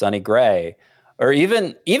or Sonny Gray or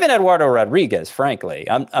even Eduardo Rodriguez. Frankly,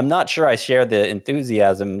 I'm not sure I share the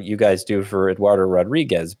enthusiasm you guys do for Eduardo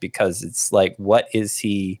Rodriguez, because it's like, what is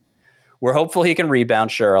he? We're hopeful he can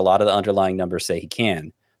rebound. Sure, a lot of the underlying numbers say he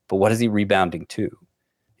can, but what is he rebounding to?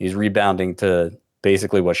 He's rebounding to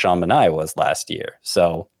basically what Sean Manaea was last year.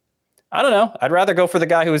 So I don't know. I'd rather go for the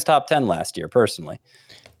guy who was top 10 last year, personally.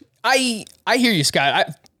 I hear you, Scott.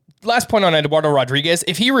 Last point on Eduardo Rodriguez.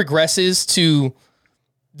 If he regresses to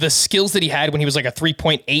the skills that he had when he was like a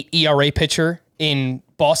 3.8 ERA pitcher in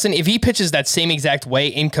Boston, if he pitches that same exact way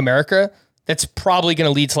in Comerica, that's probably going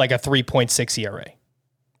to lead to like a 3.6 ERA,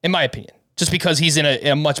 in my opinion, just because he's in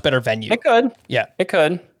a much better venue. It could. Yeah. It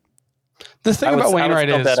could. The thing about Wainwright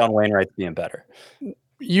is, bet on Wainwright being better.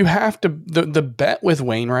 You have to the bet with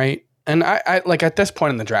Wainwright, and I like at this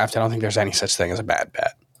point in the draft, I don't think there's any such thing as a bad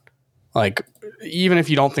bet. Like, even if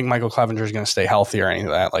you don't think Michael Clevenger is going to stay healthy or anything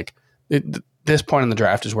like that, like this point in the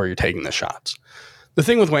draft is where you're taking the shots. The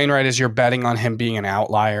thing with Wainwright is you're betting on him being an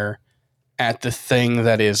outlier at the thing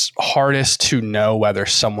that is hardest to know whether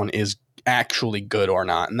someone is actually good or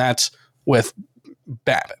not, and that's with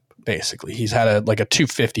BABIP. Basically, he's had a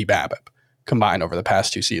 250 BABIP combined over the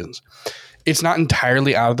past 2 seasons. It's not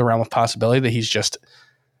entirely out of the realm of possibility that he's just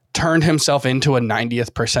turned himself into a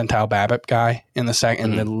 90th percentile BABIP guy in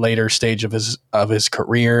the later stage of his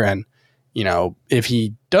career. And, you know, if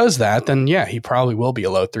he does that, then yeah, he probably will be a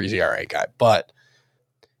low 3 ERA guy. But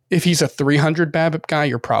if he's a 300 BABIP guy,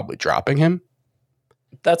 you're probably dropping him.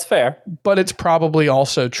 That's fair. But it's probably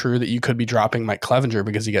also true that you could be dropping Mike Clevenger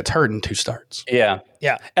because he gets hurt in 2 starts. Yeah.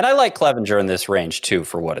 Yeah. And I like Clevenger in this range too,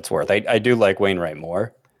 for what it's worth. I do like Wainwright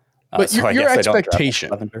more. But your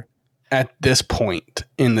expectation at this point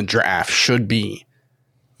in the draft should be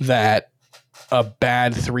that a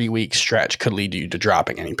bad 3-week stretch could lead you to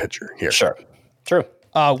dropping any pitcher here. Sure. True.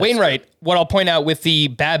 Wainwright, what I'll point out with the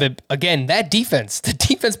BABIP, again, the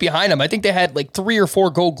defense behind him, I think they had like 3 or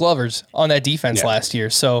 4 Gold Glovers on that defense last year.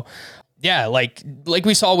 So, yeah, like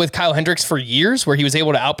we saw with Kyle Hendricks for years, where he was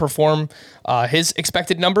able to outperform his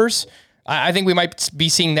expected numbers. I think we might be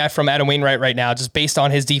seeing that from Adam Wainwright right now, just based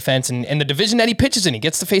on his defense and the division that he pitches in. He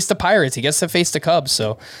gets to face the Pirates. He gets to face the Cubs.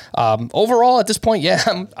 So overall, at this point,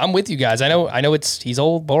 yeah, I'm with you guys. I know he's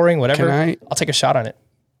old, boring, whatever. I'll take a shot on it.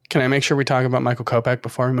 Can I make sure we talk about Michael Kopech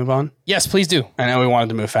before we move on? Yes, please do. I know we wanted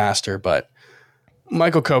to move faster, but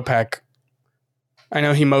Michael Kopech, I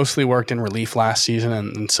know he mostly worked in relief last season,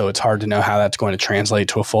 and so it's hard to know how that's going to translate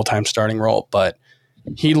to a full-time starting role, but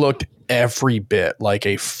he looked every bit like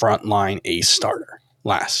a frontline ace starter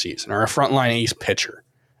last season, or a frontline ace pitcher,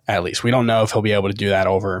 at least. We don't know if he'll be able to do that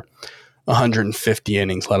over 150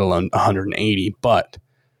 innings, let alone 180, but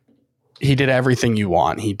he did everything you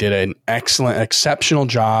want. He did an exceptional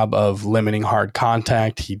job of limiting hard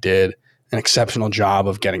contact. He did an exceptional job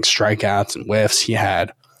of getting strikeouts and whiffs. He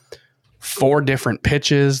had 4 different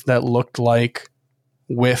pitches that looked like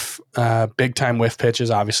big-time whiff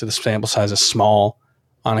pitches. Obviously, the sample size is small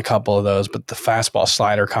on a couple of those, but the fastball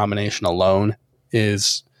slider combination alone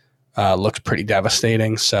looks pretty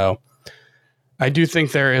devastating. So I do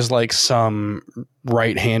think there is like some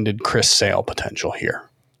right-handed Chris Sale potential here.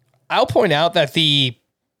 I'll point out that the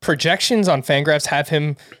projections on Fangraphs have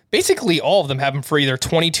him, basically all of them have him for either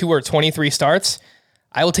 22 or 23 starts.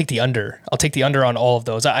 I will take the under. I'll take the under on all of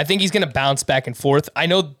those. I think he's going to bounce back and forth. I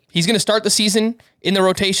know he's going to start the season in the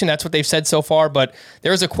rotation. That's what they've said so far. But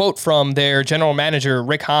there's a quote from their general manager,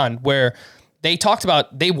 Rick Hahn, where they talked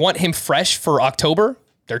about they want him fresh for October.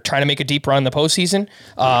 They're trying to make a deep run in the postseason.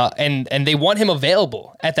 And they want him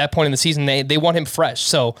available at that point in the season. They want him fresh.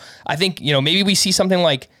 So I think, maybe we see something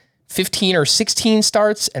like 15 or 16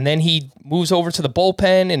 starts, and then he moves over to the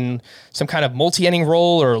bullpen in some kind of multi-inning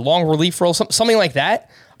role or long relief role, something like that.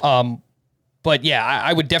 But yeah,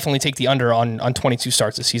 I would definitely take the under on 22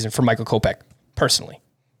 starts this season for Michael Kopech, personally.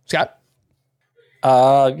 Scott?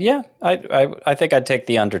 Yeah, I think I'd take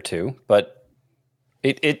the under too, but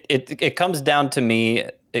it comes down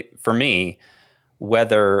to for me,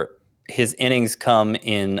 whether his innings come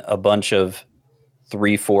in a bunch of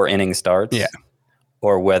 3-4 inning starts. Yeah.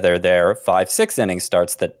 Or whether they're 5-6 inning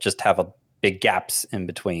starts that just have a big gaps in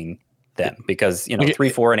between them, because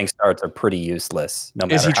 3-4 inning starts are pretty useless. No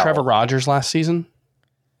matter is he Trevor Rogers last season?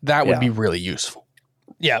 That would be really useful.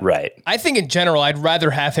 Yeah, right. I think in general, I'd rather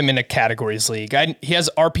have him in a categories league. He has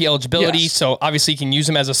RP eligibility, so obviously you can use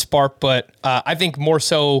him as a spark. But I think more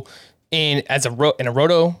so in a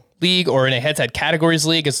roto league or in a head-to-head categories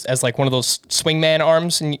league as like one of those swingman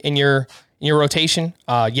arms in your rotation,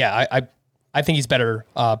 I think he's better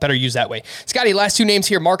used that way. Scotty, last two names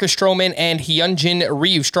here, Marcus Stroman and Hyunjin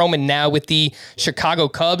Ryu. Stroman now with the Chicago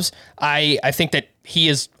Cubs. I think that he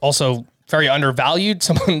is also very undervalued,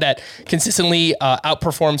 someone that consistently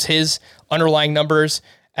outperforms his underlying numbers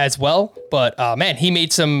as well. But man, he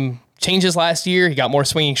made some changes last year. He got more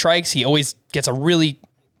swinging strikes. He always gets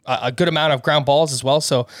a good amount of ground balls as well.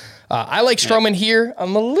 So I like Stroman here.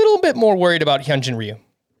 I'm a little bit more worried about Hyunjin Ryu.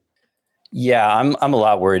 Yeah, I'm a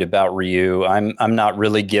lot worried about Ryu. I'm not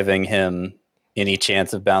really giving him any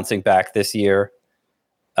chance of bouncing back this year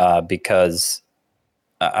because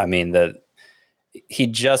I mean he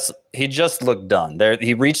just looked done.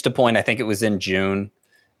 He reached a point, I think it was in June,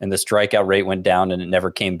 and the strikeout rate went down and it never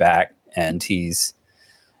came back. And he's,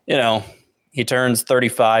 he turns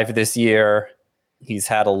 35 this year. He's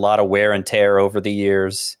had a lot of wear and tear over the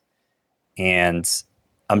years, and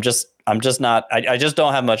I just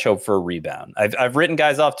don't have much hope for a rebound. I've written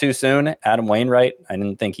guys off too soon. Adam Wainwright, I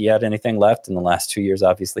didn't think he had anything left in the last 2 years,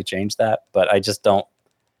 obviously changed that, but I just don't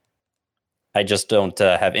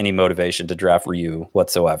have any motivation to draft Ryu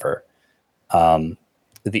whatsoever.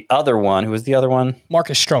 The other one, who was the other one?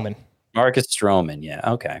 Marcus Stroman. Marcus Stroman. Yeah.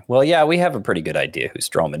 Okay. Well, yeah, we have a pretty good idea who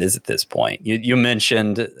Stroman is at this point. You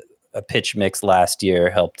mentioned a pitch mix last year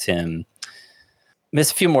helped him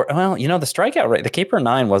miss a few more. Well, the strikeout rate, the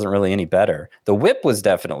K/9 wasn't really any better. The whip was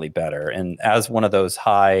definitely better. And as one of those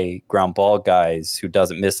high ground ball guys who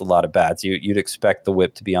doesn't miss a lot of bats, you'd expect the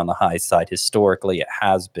whip to be on the high side. Historically, it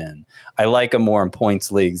has been. I like him more in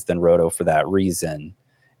points leagues than Roto for that reason.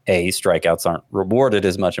 A, strikeouts aren't rewarded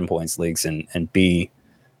as much in points leagues, and B,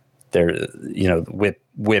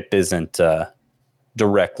 whip isn't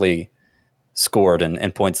directly scored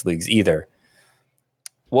in points leagues either.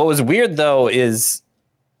 What was weird, though, is,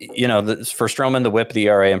 for Stroman, the whip, the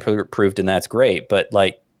ERA improved, and that's great. But,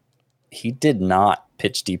 he did not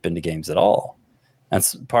pitch deep into games at all.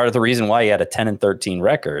 That's part of the reason why he had a 10-13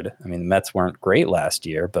 record. I mean, the Mets weren't great last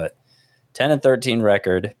year, but 10-13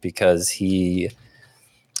 record because he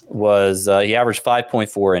averaged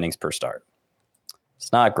 5.4 innings per start.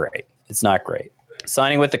 It's not great.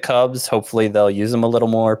 Signing with the Cubs, hopefully they'll use him a little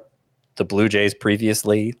more. The Blue Jays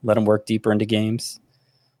previously let him work deeper into games.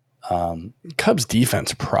 Cubs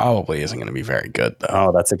defense probably isn't going to be very good, though.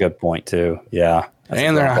 Oh, that's a good point too. Yeah,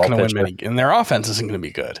 and they're not going to win many. And their offense isn't going to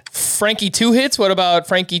be good. Frankie 2 hits. What about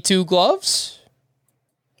Frankie 2 gloves?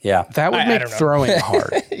 Yeah, that would make throwing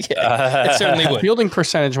hard. Yeah, it certainly would. Fielding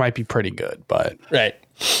percentage might be pretty good, but right.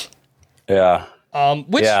 Yeah.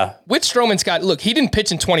 Which Stroman, Scott, look, he didn't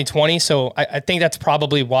pitch in 2020, so I think that's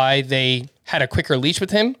probably why they had a quicker leash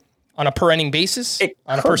with him on a per inning basis,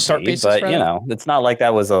 on a per start basis. But, it's not like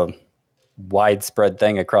that was a widespread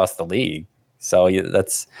thing across the league. So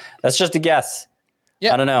that's just a guess.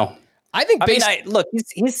 Yeah. I don't know. I think look,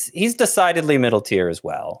 he's decidedly middle tier as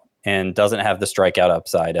well, and doesn't have the strikeout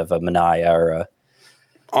upside of a Minaya or a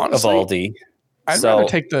Evaldi. I'd rather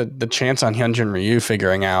take the chance on Hyunjin Ryu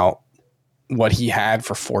figuring out what he had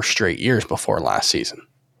for 4 straight years before last season.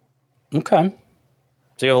 Okay.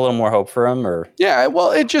 So you have a little more hope for him, or? Yeah,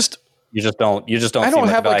 well, you just don't. I don't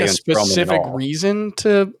have a specific reason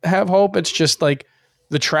to have hope. It's just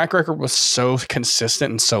the track record was so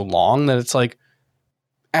consistent and so long that it's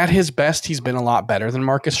at his best, he's been a lot better than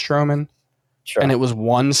Marcus Stroman. Sure. And it was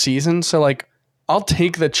 1 season. So I'll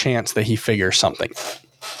take the chance that he figures something.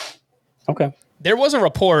 Okay. There was a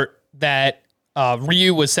report that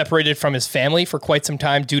Ryu was separated from his family for quite some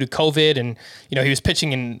time due to COVID, and he was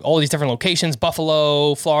pitching in all these different locations: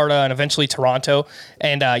 Buffalo, Florida, and eventually Toronto.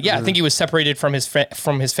 And I think he was separated from his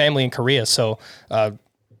family in Korea. So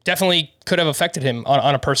definitely could have affected him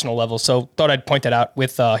on a personal level. So thought I'd point that out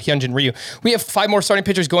with Hyunjin Ryu. We have 5 more starting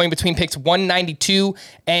pitchers going between picks 192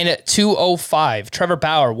 and 205. Trevor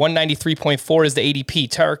Bauer, 193.4 is the ADP.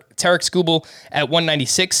 Tarek Skubal at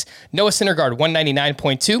 196. Noah Syndergaard,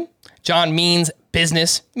 199.2. John Means,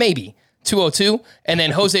 business, maybe, 202. And then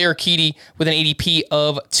Jose Urquidy with an ADP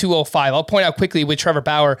of 205. I'll point out quickly with Trevor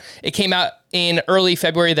Bauer, it came out in early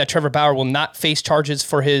February that Trevor Bauer will not face charges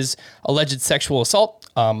for his alleged sexual assault.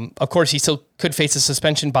 Of course, he still could face a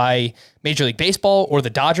suspension by Major League Baseball or the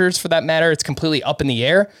Dodgers for that matter. It's completely up in the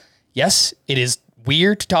air. Yes, it is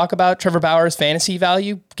weird to talk about Trevor Bauer's fantasy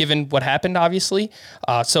value, given what happened, obviously.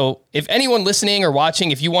 So if anyone listening or watching,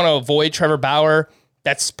 if you want to avoid Trevor Bauer,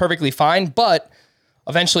 that's perfectly fine. But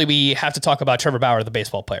eventually we have to talk about Trevor Bauer, the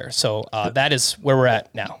baseball player. So that is where we're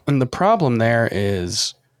at now. And the problem there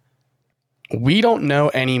is we don't know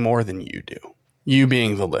any more than you do. You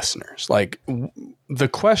being the listeners. The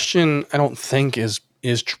question I don't think is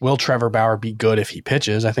will Trevor Bauer be good if he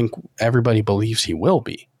pitches? I think everybody believes he will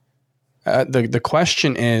be. The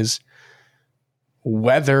question is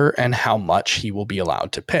whether and how much he will be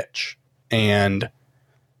allowed to pitch. And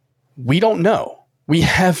we don't know. We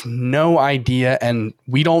have no idea, and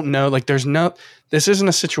we don't know. Like, this isn't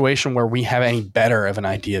a situation where we have any better of an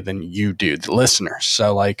idea than you do, the listeners.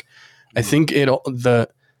 So, like, I think the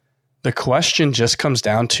question just comes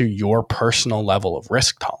down to your personal level of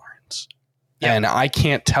risk tolerance. Yeah. And I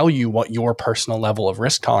can't tell you what your personal level of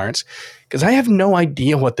risk tolerance, because I have no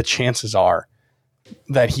idea what the chances are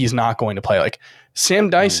that he's not going to play. Like, Sam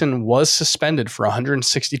Dyson was suspended for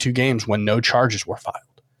 162 games when no charges were filed.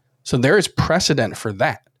 So there is precedent for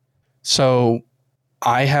that. So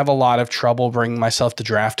I have a lot of trouble bringing myself to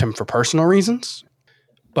draft him for personal reasons.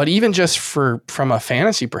 But even just from a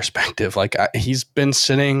fantasy perspective, like he's been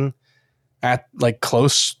sitting at like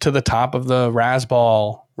close to the top of the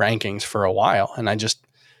Razzball rankings for a while. And I just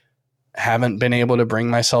haven't been able to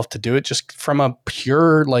bring myself to do it just from a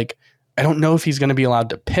pure, like, I don't know if he's going to be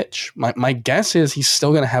allowed to pitch. My guess is he's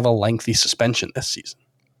still going to have a lengthy suspension this season.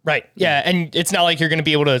 Right. Yeah. And it's not like you're going to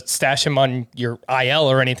be able to stash him on your IL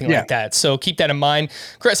or anything like that. So keep that in mind.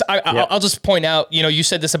 Chris, I'll just point out, you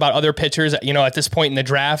said this about other pitchers, at this point in the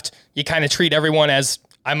draft, you kind of treat everyone as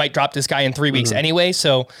I might drop this guy in 3 weeks anyway.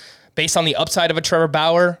 So based on the upside of a Trevor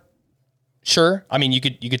Bauer, sure. I mean, you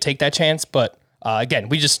could take that chance, but again,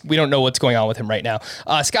 we don't know what's going on with him right now.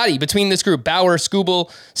 Scotty, between this group, Bauer, Skubal,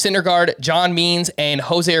 Syndergaard, John Means, and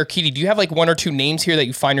Jose Urquidy, do you have like one or two names here that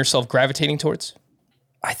you find yourself gravitating towards?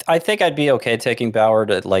 I think I'd be okay taking Bauer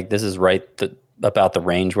to, like, this is right about the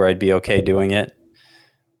range where I'd be okay doing it.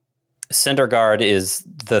 Syndergaard is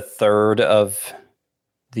the third of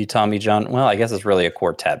the Tommy John. Well, I guess it's really a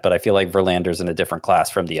quartet, but I feel like Verlander's in a different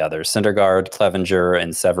class from the others. Syndergaard, Clevenger,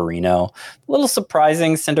 and Severino. A little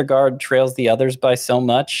surprising Syndergaard trails the others by so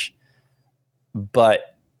much.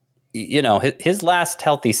 But, his last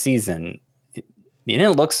healthy season, he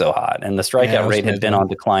didn't look so hot, and the strikeout rate had been on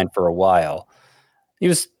decline for a while. He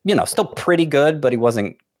was, still pretty good, but he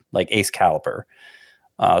wasn't like ace caliber.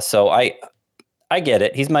 So I get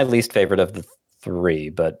it. He's my least favorite of the three,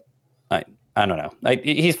 but I don't know.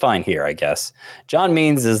 He's fine here, I guess. John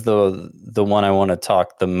Means is the one I want to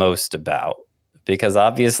talk the most about, because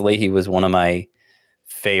obviously he was one of my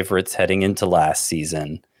favorites heading into last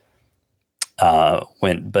season.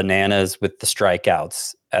 Went bananas with the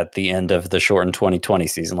strikeouts at the end of the shortened 2020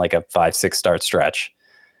 season, like a 5-6 start stretch.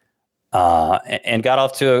 And got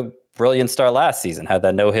off to a brilliant start last season, had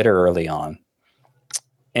that no-hitter early on.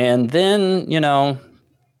 And then,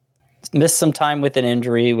 missed some time with an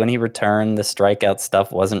injury. When he returned, the strikeout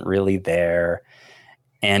stuff wasn't really there.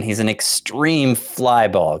 And he's an extreme fly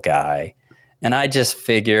ball guy. And I just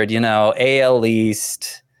figured, AL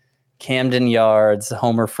East, Camden Yards,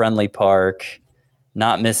 homer-friendly park,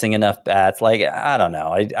 not missing enough bats. Like, I don't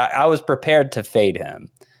know. I was prepared to fade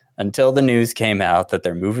him until the news came out that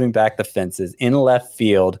they're moving back the fences in left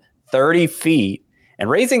field 30 feet and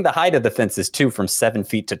raising the height of the fences too from 7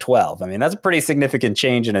 feet to 12. I mean, that's a pretty significant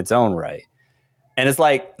change in its own right. And it's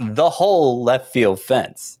like the whole left field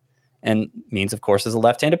fence. And Means, of course, is a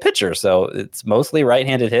left-handed pitcher. So it's mostly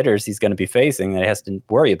right-handed hitters he's going to be facing that he has to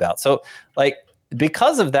worry about. So, like,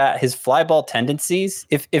 because of that, his fly ball tendencies,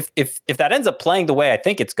 if that ends up playing the way I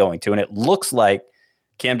think it's going to, and it looks like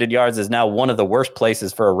Camden Yards is now one of the worst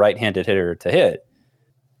places for a right-handed hitter to hit,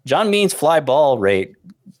 John Means' fly ball rate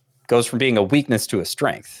goes from being a weakness to a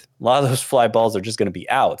strength. A lot of those fly balls are just going to be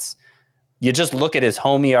outs. You just look at his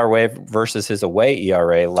home ERA versus his away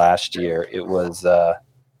ERA last year. It was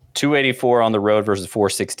 284 on the road versus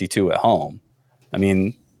 462 at home. I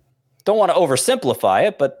mean, don't want to oversimplify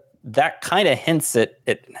it, but that kind of hints at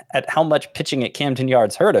how much pitching at Camden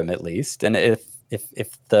Yards hurt him, at least. And if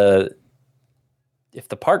the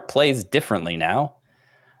park plays differently now,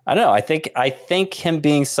 I don't know. I think him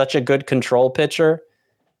being such a good control pitcher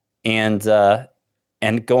and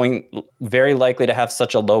going very likely to have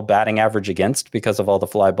such a low batting average against because of all the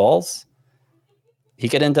fly balls, he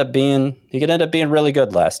could end up being really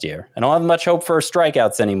good last year. I don't have much hope for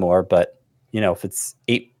strikeouts anymore, but if it's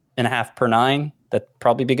 8.5 per 9, that'd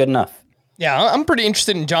probably be good enough. Yeah, I'm pretty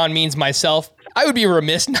interested in John Means myself. I would be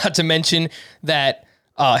remiss not to mention that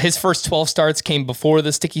his first 12 starts came before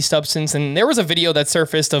the sticky substance, and there was a video that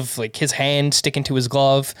surfaced of like his hand sticking to his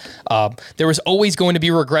glove. There was always going to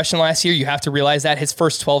be regression last year. You have to realize that his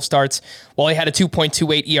first 12 starts, while he had a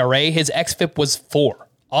 2.28 ERA, his xFIP was 4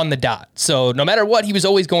 on the dot. So no matter what, he was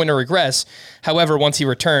always going to regress. However, once he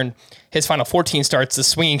returned, his final 14 starts, the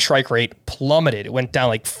swinging strike rate plummeted. It went down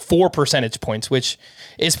like 4 percentage points, which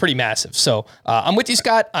is pretty massive. So I'm with you,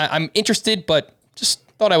 Scott. I'm interested, but just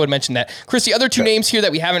thought I would mention that. Chris, the other two names here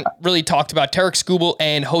that we haven't really talked about, Tarek Skubal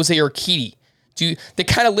and Jose Urquidy. They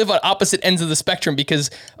kind of live on opposite ends of the spectrum because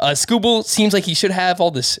Skubal seems like he should have all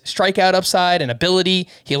this strikeout upside and ability.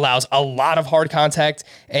 He allows a lot of hard contact,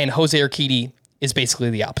 and Jose Urquidy is basically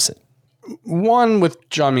the opposite. One with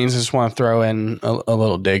John Means, I just want to throw in a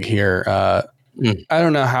little dig here. I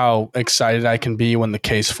don't know how excited I can be when the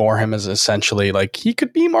case for him is essentially like he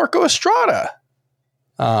could be Marco Estrada.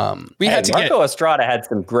 Marco Estrada had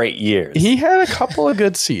some great years. He had a couple of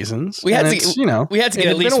good seasons. We had to get at least one. It's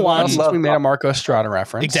been a while one. since we made a Marco Estrada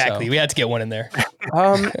reference. Exactly. So. We had to get one in there.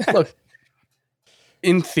 Look,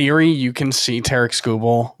 in theory, you can see Tarek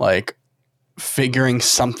Skubal like figuring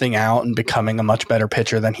something out and becoming a much better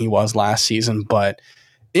pitcher than he was last season. But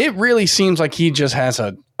it really seems like he just has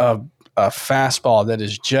a fastball that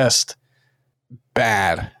is just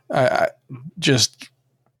bad. Just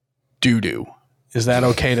doo-doo. Is that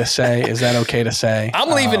okay to say? I'm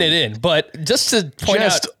leaving it in, but just to point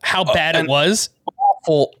out how bad it was.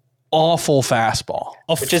 Awful fastball.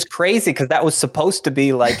 Which is crazy because that was supposed to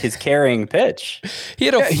be like his carrying pitch. He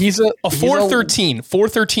had a 4.13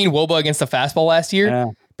 WOBA against the fastball last year. Yeah.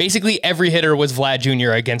 Basically every hitter was Vlad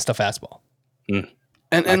Jr. against the fastball.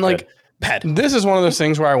 And like bad. This is one of those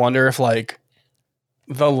things where I wonder if like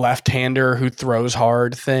the left-hander who throws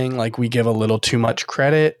hard thing, like we give a little too much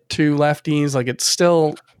credit to lefties. Like it's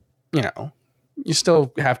still, you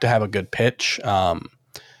still have to have a good pitch.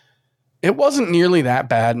 It wasn't nearly that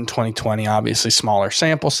bad in 2020, obviously smaller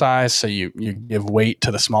sample size. So you give weight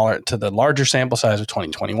to the larger sample size of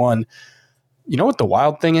 2021. You know what the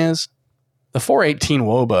wild thing is? The 4.18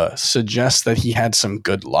 WOBA suggests that he had some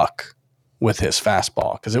good luck with his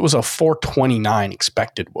fastball because it was a 4.29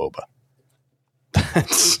 expected WOBA.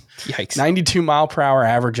 That's yikes. 92 mile per hour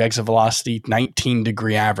average exit velocity,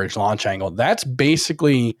 19-degree average launch angle. That's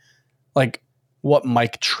basically like what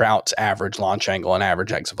Mike Trout's average launch angle and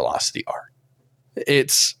average exit velocity are.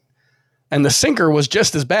 And the sinker was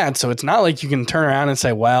just as bad. So it's not like you can turn around and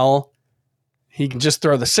say, well, he can just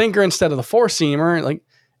throw the sinker instead of the four-seamer. Like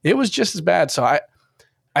it was just as bad. So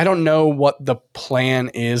I don't know what the plan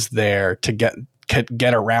is there to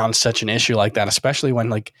get around such an issue like that, especially when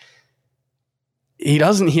like he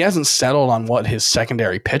hasn't settled on what his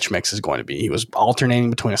secondary pitch mix is going to be. He was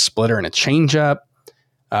alternating between a splitter and a changeup.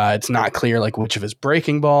 It's not clear like which of his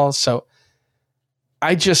breaking balls. So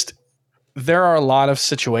there are a lot of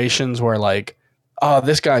situations where like, oh,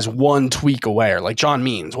 this guy's one tweak away, or like John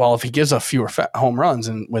Means. Well, if he gives up fewer home runs,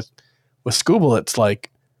 and with Skubal, it's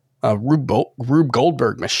like a Rube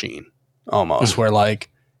Goldberg machine almost, where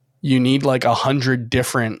like you need like 100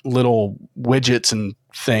 different little widgets and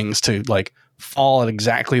things to like fall at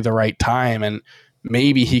exactly the right time, and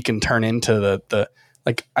maybe he can turn into the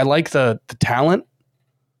like. I like the talent,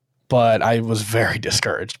 but I was very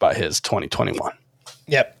discouraged by his 2021.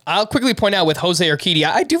 Yep. I'll quickly point out with Jose Urquidy,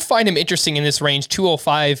 I do find him interesting in this range,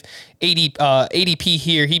 205 ADP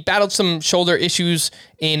here. He battled some shoulder issues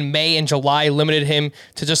in May and July, limited him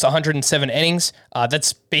to just 107 innings.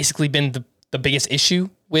 That's basically been the biggest issue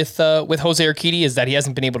with Jose Urquidy, is that he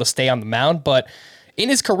hasn't been able to stay on the mound. But in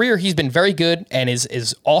his career, he's been very good and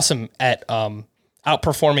is awesome at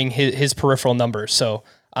outperforming his peripheral numbers. So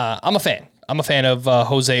I'm a fan. I'm a fan of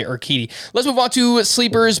Jose Urquidy. Let's move on to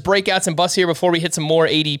sleepers, breakouts, and busts here before we hit some more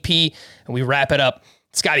ADP and we wrap it up.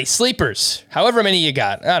 Scotty, sleepers, however many you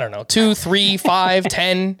got. I don't know, 2, 3, 5,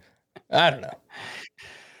 10. I don't know.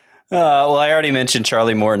 Well, I already mentioned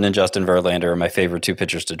Charlie Morton and Justin Verlander are my favorite two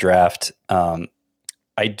pitchers to draft. I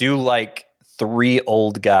do like 3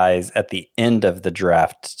 old guys at the end of the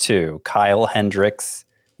draft too. Kyle Hendricks,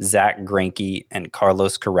 Zach Greinke, and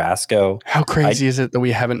Carlos Carrasco. How crazy is it that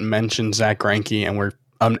we haven't mentioned Zach Greinke and we're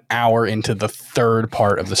an hour into the third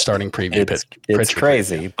part of the starting preview? It's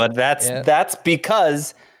crazy, but that's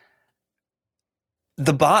because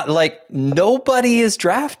nobody is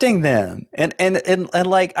drafting them, and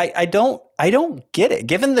like I don't get it.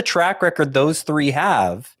 Given the track record those 3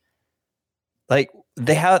 have, like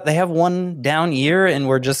they have one down year, and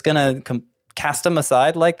we're just gonna cast them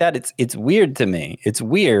aside like that. It's weird to me. It's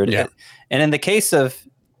weird. Yeah. And in the case of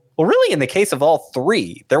all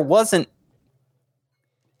 3, there wasn't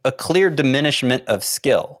a clear diminishment of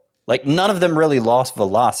skill. Like none of them really lost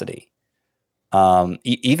velocity.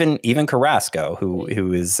 Even Carrasco,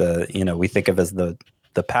 who is we think of as the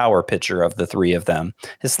power pitcher of the 3 of them.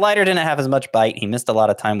 His slider didn't have as much bite. He missed a lot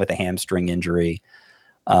of time with a hamstring injury.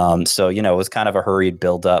 So it was kind of a hurried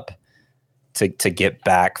build up to get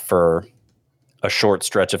back for a short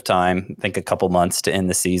stretch of time, I think a couple months to end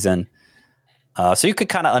the season. So you could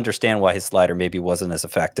kind of understand why his slider maybe wasn't as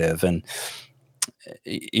effective. And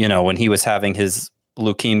when he was having his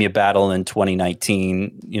leukemia battle in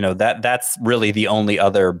 2019, that's really the only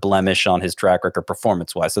other blemish on his track record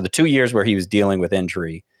performance-wise. So the 2 years where he was dealing with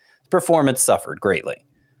injury, performance suffered greatly,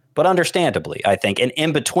 but understandably, I think. And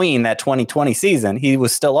in between that 2020 season, he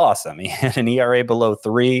was still awesome. He had an ERA below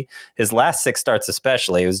 3. His last 6 starts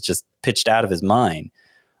especially, it was just pitched out of his mind.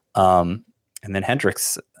 And then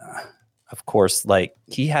Hendricks, of course, like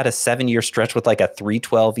he had a 7-year stretch with like a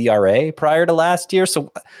 3.12 ERA prior to last year. So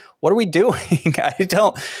what are we doing?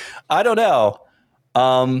 I don't know.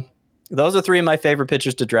 Those are 3 of my favorite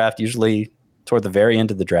pitchers to draft, usually toward the very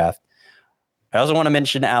end of the draft. I also want to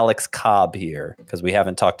mention Alex Cobb here because we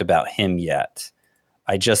haven't talked about him yet.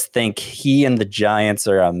 I just think he and the Giants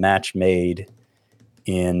are a match made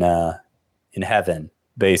in heaven,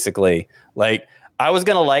 basically. Like, I was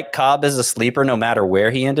going to like Cobb as a sleeper no matter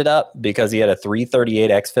where he ended up because he had a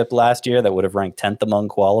 338 xFIP last year that would have ranked 10th among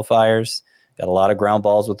qualifiers. Got a lot of ground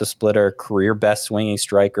balls with the splitter, career best swinging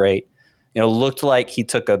strike rate. Looked like he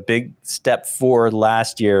took a big step forward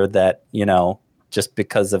last year that, just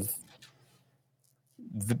because of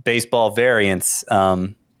the baseball variance,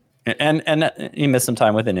 and he missed some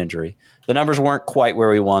time with an injury. The numbers weren't quite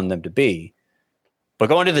where we wanted them to be. But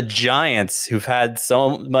going to the Giants, who've had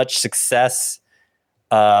so much success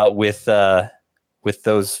with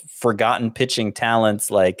those forgotten pitching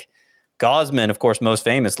talents like Gausman, of course, most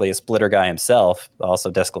famously a splitter guy himself,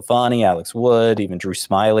 also Desclafani, Alex Wood, even Drew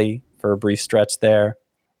Smyly for a brief stretch there.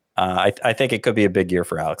 I think it could be a big year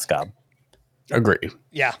for Alex Cobb. Agreed.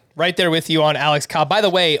 Yeah, right there with you on Alex Cobb. By the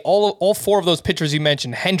way, all 4 of those pitchers you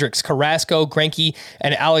mentioned, Hendricks, Carrasco, Greinke,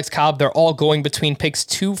 and Alex Cobb, they're all going between picks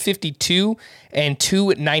 252 and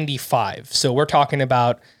 295. So we're talking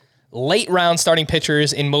about late round starting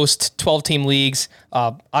pitchers in most 12-team leagues.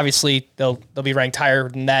 Obviously, they'll be ranked higher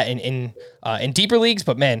than that in deeper leagues.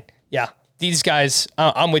 But man, yeah, these guys,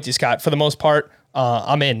 I'm with you, Scott. For the most part,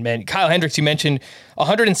 I'm in, man. Kyle Hendricks, you mentioned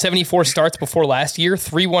 174 starts before last year,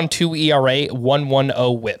 3.12 ERA,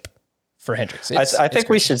 1.10 WHIP for Hendricks. I think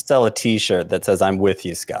we should sell a T-shirt that says "I'm with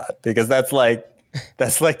you, Scott," because that's like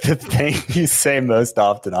the thing you say most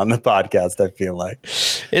often on the podcast. I feel like,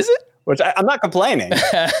 is it? Which I'm not complaining.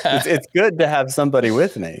 It's good to have somebody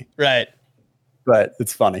with me, right? But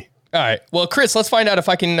it's funny. All right. Well, Chris, let's find out if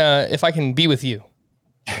I can be with you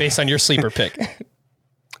based on your sleeper pick.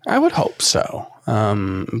 I would hope so.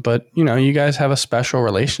 But you guys have a special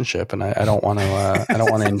relationship, and I don't want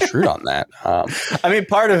to intrude on that. I mean,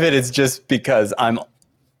 part of it is just because I'm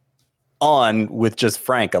on with just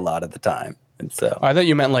Frank a lot of the time, and so I thought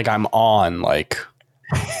you meant like I'm on, like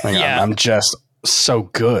yeah. I'm just so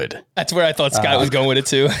good. That's where I thought Scott was going with it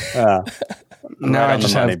too. Now I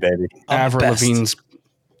just have baby. Avril Lavigne's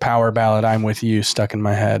Power Ballad, "I'm With You," stuck in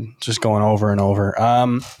my head, just going over and over.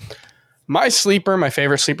 My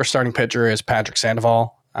favorite sleeper starting pitcher is Patrick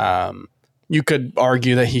Sandoval. You could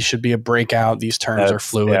argue that he should be a breakout. These terms are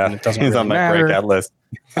fluid, and it doesn't He's really on my matter. breakout list.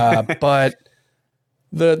 But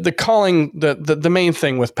the main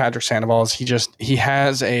thing with Patrick Sandoval is he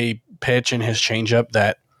has a pitch in his changeup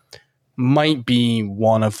that might be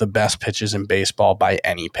one of the best pitches in baseball by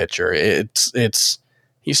any pitcher.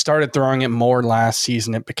 He started throwing it more last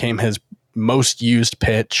season. It became his most used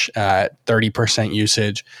pitch at 30%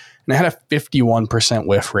 usage, and it had a 51%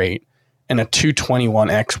 whiff rate and a 221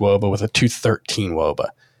 xWOBA with a 213 WOBA.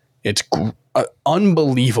 It's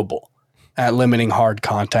unbelievable at limiting hard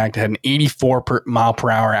contact. It had an 84 mile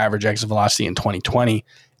per hour average exit velocity in 2020,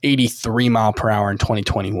 83 mile per hour in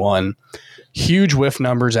 2021. Huge whiff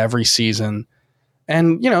numbers every season.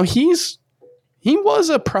 And, he was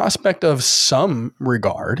a prospect of some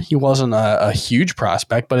regard. He wasn't a huge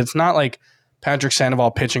prospect, but it's not like Patrick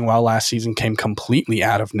Sandoval pitching well last season came completely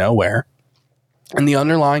out of nowhere. And the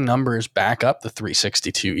underlying numbers back up the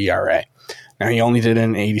 3.62 ERA. Now, he only did it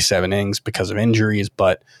in 87 innings because of injuries,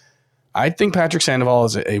 but I think Patrick Sandoval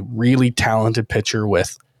is a really talented pitcher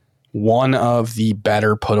with one of the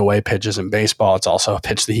better put away pitches in baseball. It's also a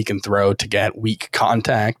pitch that he can throw to get weak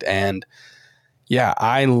contact. And yeah,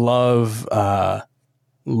 I love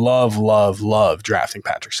drafting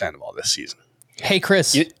Patrick Sandoval this season. Hey,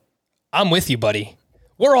 Chris, I'm with you, buddy.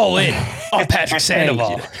 We're all in on Patrick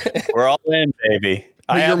Sandoval. We're all in, baby.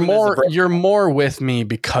 You're more with me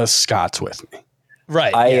because Scott's with me.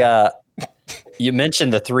 Right. You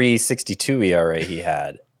mentioned the 3.62 ERA he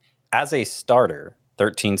had. As a starter,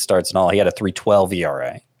 13 starts in all, he had a 3.12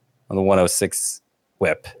 ERA on the 106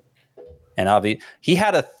 whip. And he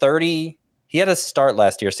had a start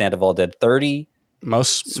last year, Sandoval did 30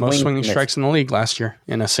 most swinging strikes in the league last year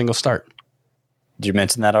in a single start. Did you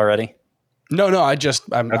mention that already? No,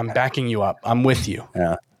 I'm backing you up. I'm with you.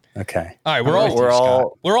 Yeah. Okay. All right, we're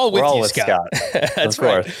all with you, Scott. That's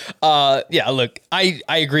right. Yeah, look, I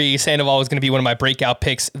agree. Sandoval was going to be one of my breakout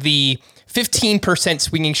picks. The 15%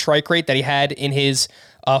 swinging strike rate that he had in his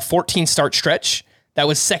 14 start stretch, that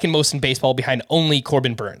was second most in baseball behind only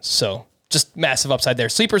Corbin Burns. So just massive upside there.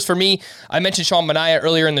 Sleepers for me, I mentioned Sean Manaea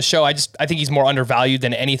earlier in the show. I think he's more undervalued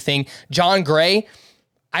than anything. John Gray,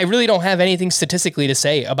 I really don't have anything statistically to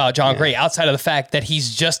say about John Gray outside of the fact that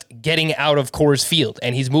he's just getting out of Coors Field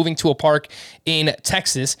and he's moving to a park in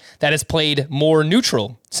Texas that has played more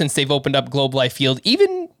neutral since they've opened up Globe Life Field,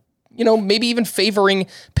 even, maybe even favoring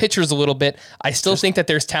pitchers a little bit. I still think that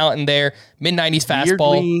there's talent in there. Mid-90s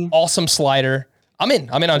fastball, awesome slider. I'm in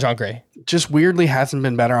on John Gray. Just weirdly hasn't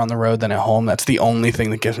been better on the road than at home. That's the only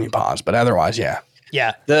thing that gives me pause, but otherwise, yeah.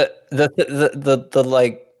 Yeah.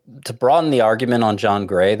 To broaden the argument on John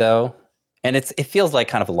Gray, though, and it feels like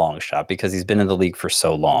kind of a long shot because he's been in the league for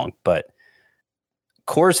so long, but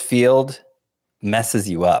Coors Field messes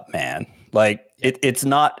you up, man. Like he's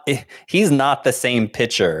not the same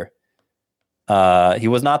pitcher. He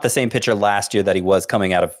was not the same pitcher last year that he was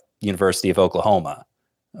coming out of University of Oklahoma.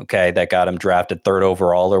 Okay, that got him drafted 3rd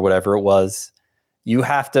overall or whatever it was. You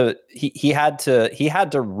have to. He had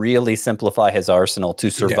to really simplify his arsenal to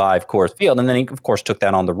survive Coors Field, and then he of course took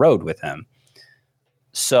that on the road with him.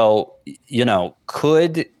 So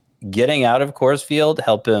could getting out of Coors Field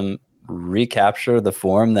help him recapture the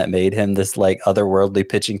form that made him this like otherworldly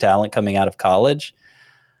pitching talent coming out of college?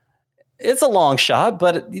 It's a long shot,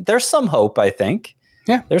 but there's some hope. I think.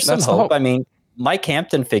 Yeah, there's some hope. I mean, Mike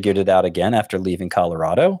Hampton figured it out again after leaving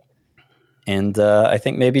Colorado, and I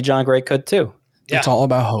think maybe John Gray could too. Yeah. It's all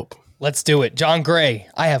about hope. Let's do it. John Gray,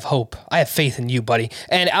 I have hope. I have faith in you, buddy.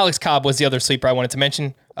 And Alex Cobb was the other sleeper I wanted to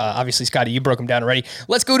mention. Obviously, Scotty, you broke him down already.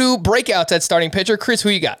 Let's go to breakouts at starting pitcher. Chris, who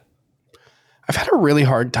you got? I've had a really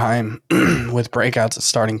hard time with breakouts at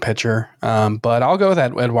starting pitcher, but I'll go with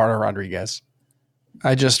Eduardo Rodriguez.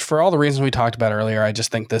 For all the reasons we talked about earlier, I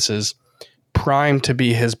just think this is primed to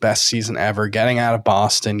be his best season ever, getting out of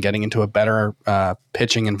Boston, getting into a better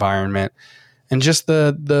pitching environment, and just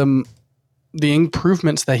the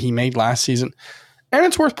improvements that he made last season. And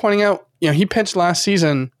it's worth pointing out, he pitched last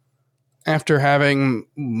season after having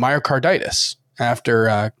myocarditis,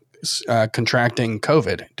 after contracting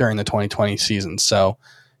COVID during the 2020 season. So,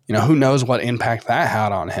 who knows what impact that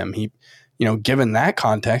had on him. He, given that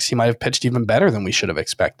context, he might have pitched even better than we should have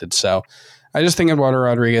expected. So I just think Eduardo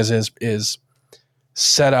Rodriguez is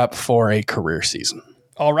set up for a career season.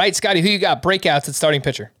 All right, Scotty, who you got? Breakouts at starting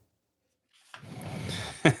pitcher.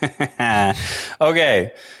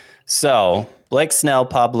 Okay, so Blake Snell,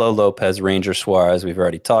 Pablo Lopez, Ranger Suarez, we've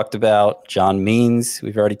already talked about. John Means,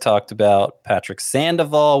 we've already talked about. Patrick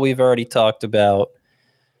Sandoval, we've already talked about.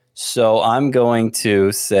 So I'm going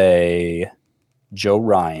to say Joe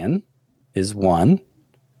Ryan is one.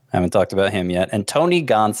 I haven't talked about him yet. And Tony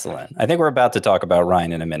Gonsolin. I think we're about to talk about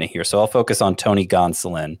Ryan in a minute here, so I'll focus on Tony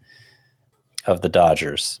Gonsolin of the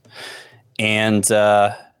Dodgers. And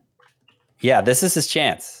this is his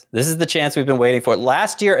chance. This is the chance we've been waiting for.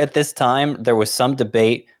 Last year at this time, there was some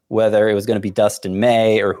debate whether it was going to be Dustin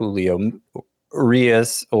May or Julio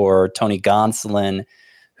Urias or Tony Gonsolin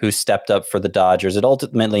who stepped up for the Dodgers. It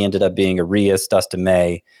ultimately ended up being Urias. Dustin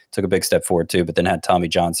May took a big step forward too, but then had Tommy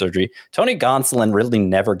John surgery. Tony Gonsolin really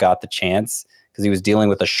never got the chance because he was dealing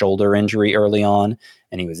with a shoulder injury early on,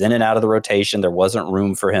 and he was in and out of the rotation. There wasn't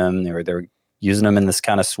room for him. They were using him in this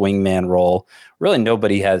kind of swingman role. Really,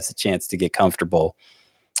 nobody has a chance to get comfortable.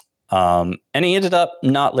 And he ended up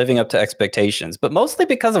not living up to expectations, but mostly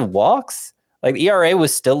because of walks. Like, the ERA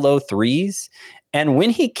was still low 3s. And when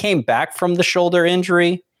he came back from the shoulder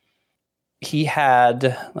injury, he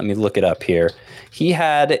had, let me look it up here. He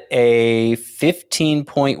had a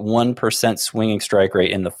 15.1% swinging strike rate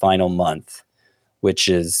in the final month, which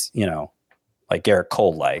is, like Garrett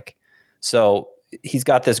Cole-like. So he's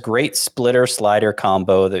got this great splitter slider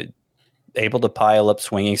combo that able to pile up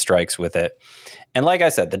swinging strikes with it. And like I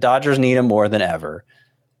said, the Dodgers need him more than ever.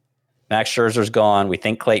 Max Scherzer's gone. We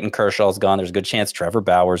think Clayton Kershaw's gone. There's a good chance Trevor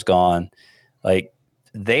Bauer's gone. Like,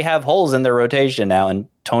 they have holes in their rotation now, and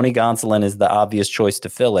Tony Gonsolin is the obvious choice to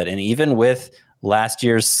fill it. And even with last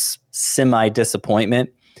year's semi-disappointment,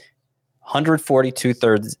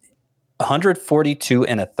 142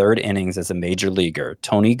 and a third innings as a major leaguer,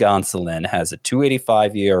 Tony Gonsolin has a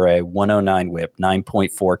 2.85 ERA, 109 WHIP,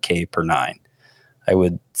 9.4 K per 9. I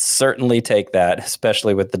would certainly take that,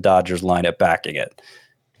 especially with the Dodgers lineup backing it.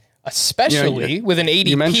 Especially with an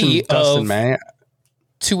ADP of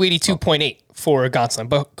 282.8 for Gonsolin.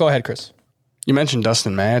 But go ahead, Chris. You mentioned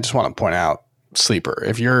Dustin May. I just want to point out, sleeper.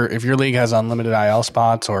 If your league has unlimited IL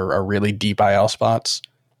spots or really deep IL spots,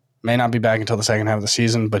 May not be back until the second half of the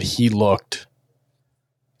season, but he looked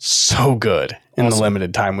so good in the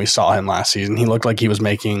limited time we saw him last season. He looked like he was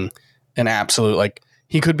making an absolute, like,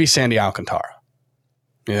 he could be Sandy Alcantara.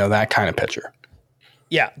 You know, that kind of pitcher.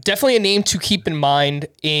 Yeah, definitely a name to keep in mind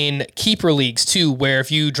in keeper leagues too, where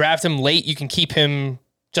if you draft him late, you can keep him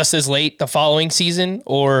just as late the following season,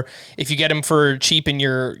 or if you get him for cheap in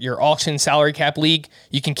your auction salary cap league,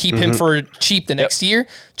 you can keep him for cheap the next year.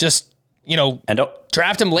 Just, you know, and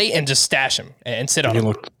draft him late and just stash him and sit on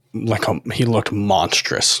him. He looked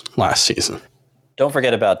monstrous last season. Don't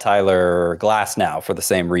forget about Tyler Glasnow for the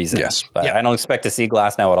same reason. Yes. But I don't expect to see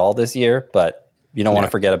Glasnow at all this year, but you don't want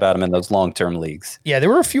to forget about him in those long-term leagues. Yeah, there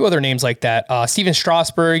were a few other names like that. Steven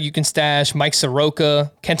Strasburg, you can stash. Mike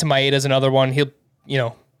Soroka. Kenta Maeda is another one. He'll, you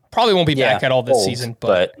know, probably won't be back at all this season.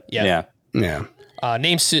 But yeah.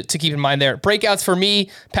 Names to keep in mind there. Breakouts for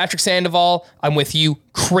me, Patrick Sandoval. I'm with you,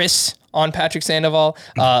 Chris, on Patrick Sandoval.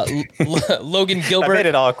 Logan Gilbert. I made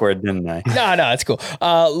it awkward, didn't I? No, it's cool.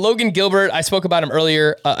 Logan Gilbert, I spoke about him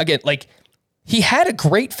earlier. Again, like, he had a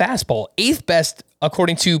great fastball. 8th best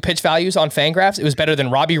according to pitch values on Fangraphs. It was better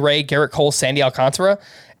than Robbie Ray, Garrett Cole, Sandy Alcantara.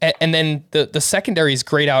 And then the secondary is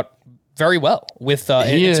grayed out very well with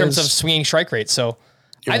in terms of swinging strike rate. So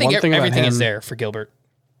I think everything is there for Gilbert.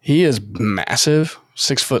 He is massive,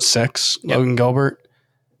 6'6", Logan Gilbert,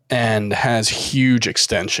 and has huge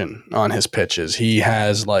extension on his pitches. He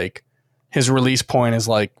has, like, his release point is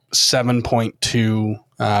like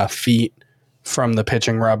 7.2 feet from the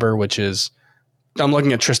pitching rubber, which is, I'm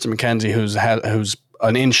looking at Tristan McKenzie, who's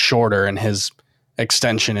an inch shorter, and his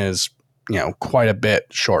extension is, you know, quite a bit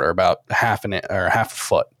shorter, about half a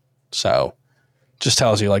foot. So just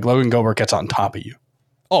tells you, like, Logan Gilbert gets on top of you.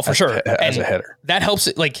 Oh, for sure. As a hitter. That helps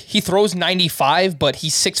it. Like, he throws 95, but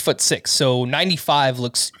he's 6'6". So 95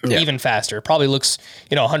 looks even faster. Probably looks,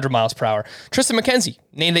 100 miles per hour. Tristan McKenzie,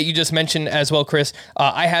 name that you just mentioned as well, Chris.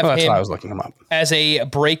 I have that's him why I was looking him up as a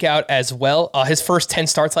breakout as well. His first 10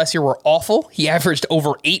 starts last year were awful. He averaged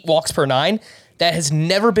over 8 walks per 9. That has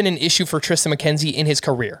never been an issue for Tristan McKenzie in his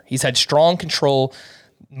career. He's had strong control,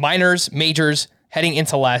 minors, majors, heading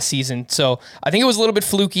into last season. So I think it was a little bit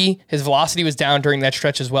fluky. His velocity was down during that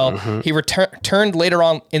stretch as well. He returned later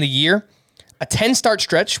on in the year, a 10-start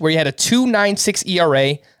stretch where he had a 2.96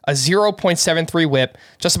 ERA, a 0.73 whip,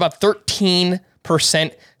 just about 13%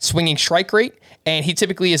 swinging strike rate. And he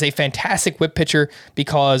typically is a fantastic whip pitcher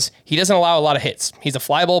because he doesn't allow a lot of hits. He's a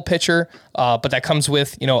fly ball pitcher, but that comes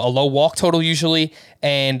with, a low walk total usually.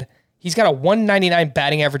 And he's got a 199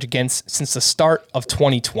 batting average against since the start of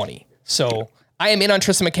 2020. So I am in on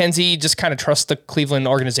Tristan McKenzie. Just kind of trust the Cleveland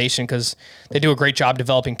organization because they do a great job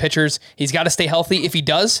developing pitchers. He's got to stay healthy. If he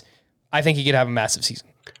does, I think he could have a massive season.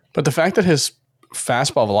 But the fact that his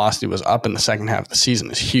fastball velocity was up in the second half of the season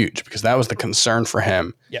is huge because that was the concern for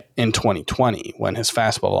him in 2020 when his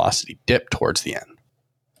fastball velocity dipped towards the end.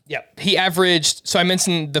 Yeah, he averaged, so I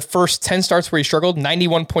mentioned the first 10 starts where he struggled,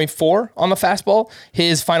 91.4 on the fastball.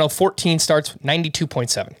 His final 14 starts,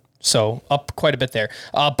 92.7. So up quite a bit there.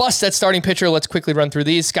 Bust that starting pitcher. Let's quickly run through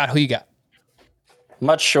these. Scott, who you got?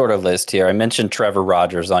 Much shorter list here. I mentioned Trevor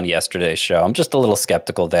Rogers on yesterday's show. I'm just a little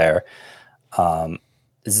skeptical there.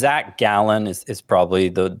 Zach Gallen is probably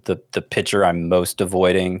the pitcher I'm most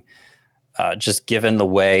avoiding, just given the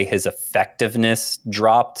way his effectiveness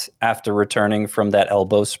dropped after returning from that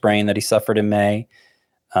elbow sprain that he suffered in May.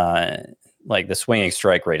 Like the swinging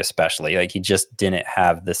strike rate especially, like he just didn't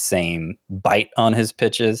have the same bite on his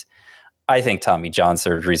pitches. I think Tommy John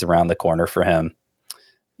surgery's around the corner for him.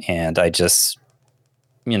 And I just,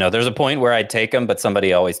 there's a point where I'd take him, but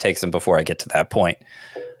somebody always takes him before I get to that point.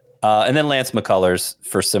 And then Lance McCullers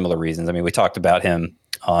for similar reasons. I mean, we talked about him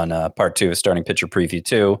on part 2 of Starting Pitcher Preview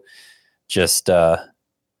 2. Just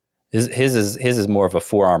his is more of a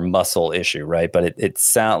forearm muscle issue, right? But it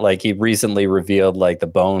sounds like he recently revealed like the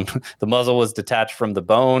bone, the muzzle was detached from the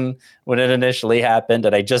bone when it initially happened.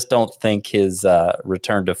 And I just don't think his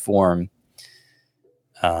return to form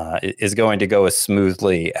is going to go as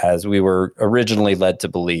smoothly as we were originally led to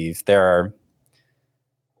believe. There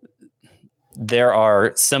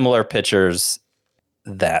are similar pitchers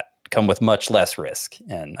that come with much less risk.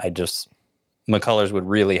 And McCullers would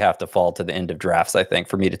really have to fall to the end of drafts, I think,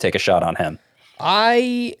 for me to take a shot on him.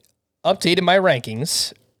 I updated my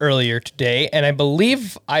rankings earlier today, and I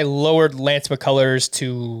believe I lowered Lance McCullers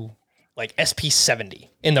to like SP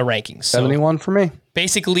 70 in the rankings. 71 for me.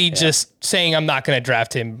 Basically just saying I'm not going to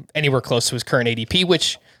draft him anywhere close to his current ADP,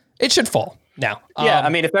 which it should fall now. Yeah, I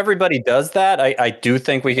mean, if everybody does that, I do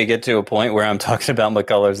think we could get to a point where I'm talking about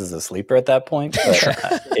McCullers as a sleeper at that point.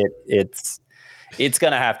 But it's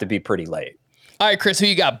going to have to be pretty late. All right, Chris, who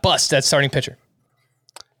you got? Bust that starting pitcher.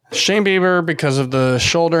 Shane Bieber, because of the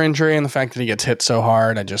shoulder injury and the fact that he gets hit so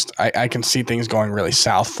hard, I can see things going really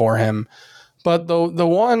south for him. But the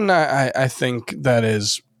one I think that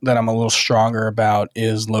I'm a little stronger about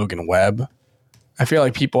is Logan Webb. I feel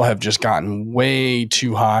like people have just gotten way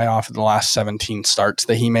too high off of the last 17 starts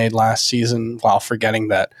that he made last season, while forgetting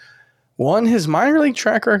that, one, his minor league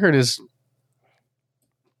track record is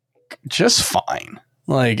just fine.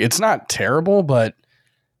 Like, it's not terrible, but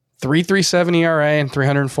 3.37 ERA and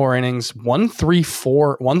 304 innings,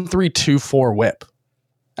 1.324 WHIP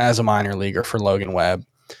as a minor leaguer for Logan Webb.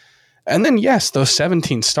 And then, yes, those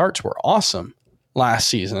 17 starts were awesome last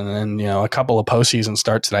season, and a couple of postseason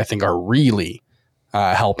starts that I think are really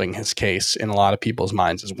helping his case in a lot of people's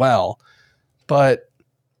minds as well. But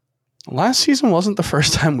last season wasn't the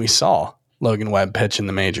first time we saw Logan Webb pitch in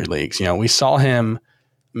the major leagues. We saw him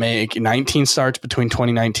make 19 starts between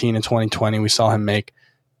 2019 and 2020. We saw him make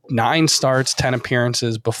 9 starts, 10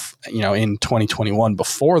 appearances, in 2021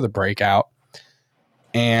 before the breakout,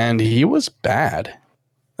 and he was bad,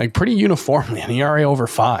 like pretty uniformly, an ERA over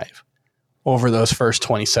 5 over those first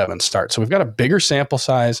 27 starts. So we've got a bigger sample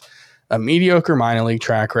size, a mediocre minor league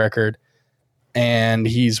track record, and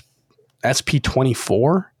he's SP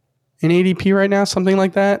 24 in ADP right now, something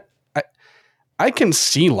like that. I can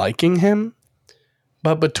see liking him,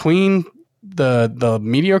 but between the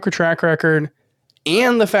mediocre track record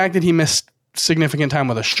and the fact that he missed significant time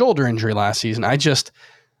with a shoulder injury last season,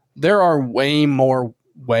 there are way more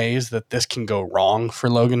ways that this can go wrong for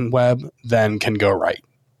Logan Webb than can go right.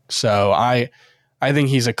 So I think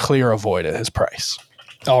he's a clear avoid at his price.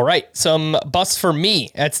 All right, some busts for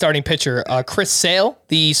me at starting pitcher. Chris Sale,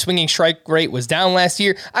 the swinging strike rate was down last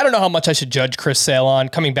year. I don't know how much I should judge Chris Sale on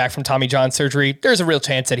coming back from Tommy John surgery. There's a real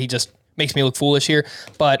chance that he just makes me look foolish here.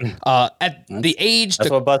 But at the age...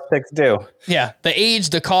 That's what bust picks do. Yeah, the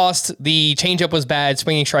age, the cost, the changeup was bad,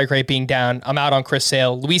 swinging strike rate being down. I'm out on Chris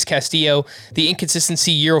Sale. Luis Castillo, the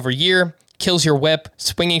inconsistency year over year, kills your whip.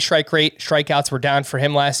 Swinging strike rate, strikeouts were down for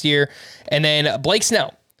him last year. And then Blake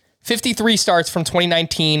Snell. 53 starts from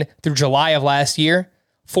 2019 through July of last year,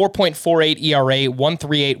 4.48 ERA,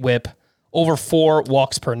 1.38 WHIP, over 4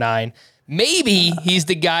 walks per 9. Maybe he's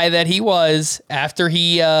the guy that he was after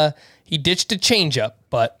he ditched the changeup,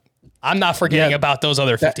 but I'm not forgetting about those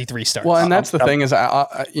other 53 starts. Well, and that's the thing is,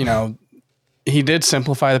 he did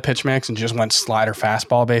simplify the pitch mix and just went slider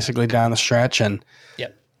fastball basically down the stretch, and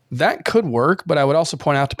that could work. But I would also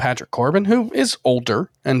point out to Patrick Corbin, who is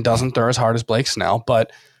older and doesn't throw as hard as Blake Snell,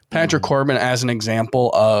 but Patrick Corbin as an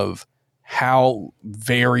example of how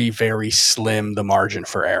very, very slim the margin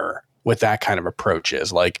for error with that kind of approach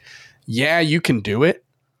is. Like, yeah, you can do it,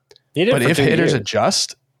 but if hitters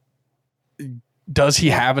adjust, does he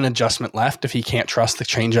have an adjustment left if he can't trust the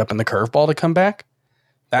changeup and the curveball to come back?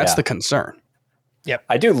 That's the concern. Yep.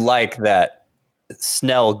 I do like that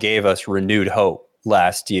Snell gave us renewed hope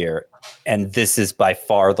last year, and this is by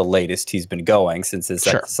far the latest he's been going since his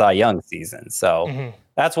Cy Young season. So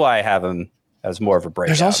that's why I have him as more of a breakout.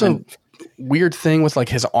 There's also weird thing with like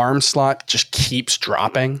his arm slot just keeps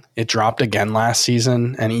dropping. It dropped again last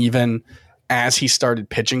season, and even as he started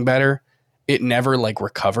pitching better, it never like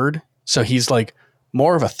recovered. So he's like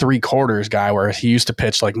more of a 3/4 guy, whereas he used to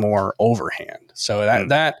pitch like more overhand. So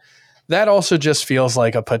that also just feels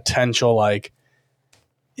like a potential, like,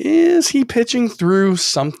 is he pitching through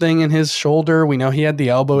something in his shoulder? We know he had the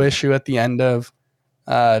elbow issue at the end of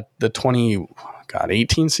the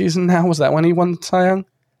 2018 season. Now, was that when he won the Cy Young?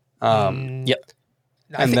 Yep.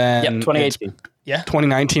 And then 2018.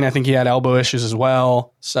 2019, I think he had elbow issues as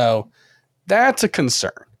well. So that's a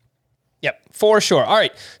concern. Yep, for sure. All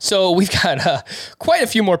right, so we've got quite a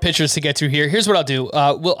few more pitchers to get to here. Here's what I'll do.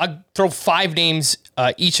 I'll throw 5 names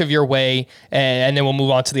each of your way, and then we'll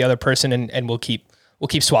move on to the other person, and we'll keep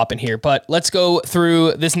swapping here. But let's go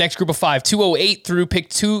through this next group of 5, 208 through pick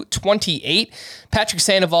 228. Patrick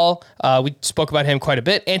Sandoval, we spoke about him quite a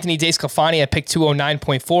bit. Anthony DeSclafani at pick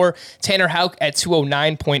 209.4. Tanner Houck at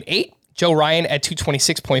 209.8. Joe Ryan at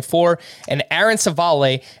 226.4. And Aaron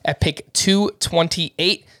Savale at pick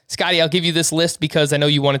 228. Scotty, I'll give you this list because I know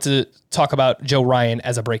you wanted to talk about Joe Ryan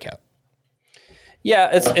as a breakout. Yeah,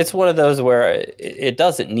 it's one of those where it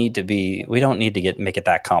doesn't need to be. We don't need to make it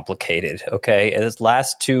that complicated. Okay, his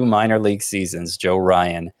last 2 minor league seasons, Joe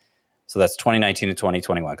Ryan. So that's 2019 and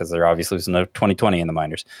 2021 because there obviously was no 2020 in the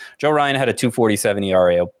minors. Joe Ryan had a 2.47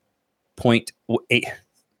 ERA, 0.8.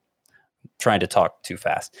 Trying to talk too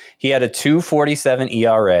fast. He had a 2.47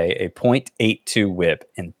 ERA, a 0.82 WHIP,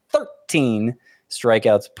 and 13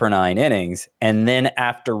 strikeouts per 9 innings. And then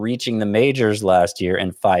after reaching the majors last year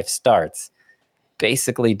in 5 starts,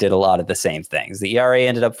 basically did a lot of the same things. The ERA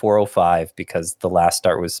ended up 4.05 because the last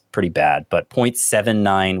start was pretty bad, but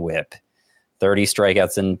 0.79 whip, 30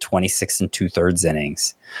 strikeouts in 26 and 2/3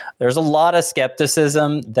 innings. There's a lot of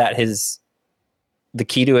skepticism that the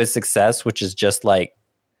key to his success, which is just like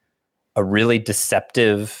a really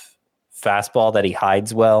deceptive fastball that he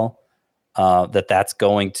hides well, that's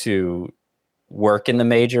going to work in the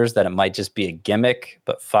majors, that it might just be a gimmick.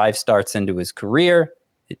 But 5 starts into his career,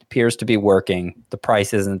 it appears to be working. The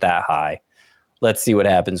price isn't that high. Let's see what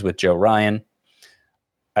happens with Joe Ryan.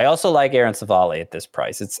 I also like Aaron Savali at this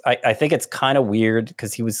price. I think it's kind of weird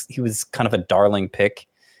because he was kind of a darling pick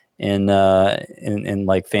in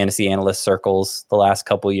like fantasy analyst circles the last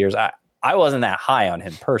couple of years. I wasn't that high on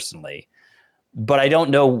him personally, but I don't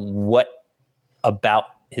know what about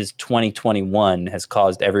his 2021 has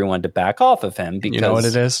caused everyone to back off of him. Because you know what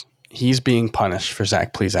it is? He's being punished for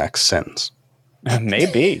Zach Plezak's sins.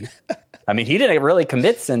 Maybe. I mean, he didn't really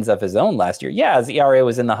commit sins of his own last year. Yeah, his ERA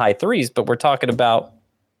was in the high 3s, but we're talking about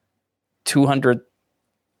 200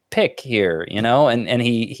 pick here, and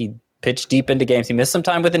he pitched deep into games. He missed some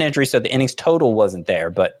time with an injury, so the innings total wasn't there,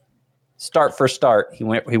 but start for start, he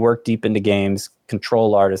worked deep into games.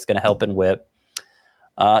 Control artist, going to help in whip.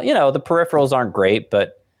 The peripherals aren't great,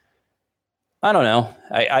 but I don't know.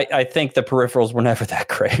 I think the peripherals were never that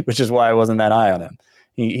great, which is why I wasn't that high on him.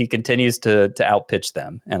 He continues to outpitch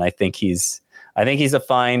them, and I think he's a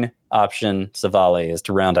fine option. Savali is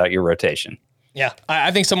to round out your rotation. Yeah,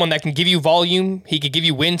 I think someone that can give you volume. He could give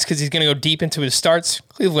you wins because he's going to go deep into his starts.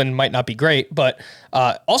 Cleveland might not be great, but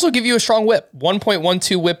also give you a strong whip.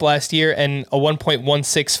 1.12 whip last year and a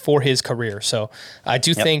 1.16 for his career. So I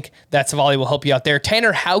do think that Savali will help you out there.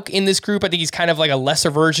 Tanner Houck in this group, I think he's kind of like a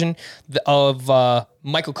lesser version of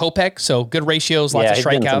Michael Kopech. So good ratios, lots of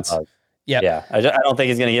strikeouts. Yeah, I don't think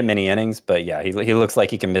he's going to get many innings, but yeah, he looks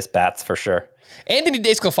like he can miss bats for sure. Anthony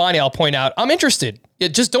DeSclafani, I'll point out, I'm interested.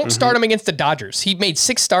 Just don't start him against the Dodgers. He made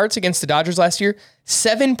 6 starts against the Dodgers last year,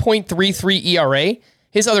 7.33 ERA.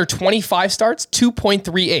 His other 25 starts,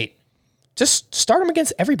 2.38. Just start him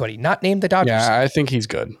against everybody, not name the Dodgers. Yeah, I think he's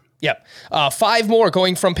good. Yep. 5 more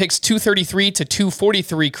going from picks 233 to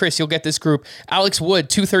 243. Chris, you'll get this group. Alex Wood,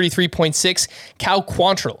 233.6. Cal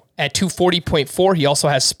Quantrill at 240.4. He also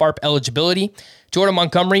has SPARP eligibility. Jordan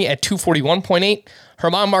Montgomery at 241.8.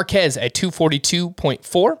 Herman Marquez at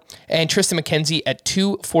 242.4. And Tristan McKenzie at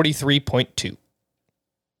 243.2.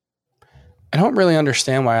 I don't really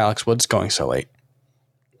understand why Alex Wood's going so late.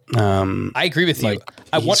 I agree with you.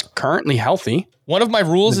 He's currently healthy. One of my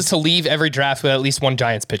rules is to leave every draft with at least one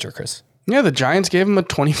Giants pitcher, Chris. Yeah, the Giants gave him a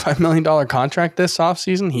 $25 million contract this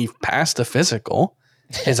offseason. He passed a physical.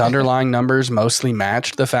 His underlying numbers mostly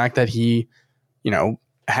matched the fact that he,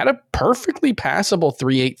 had a perfectly passable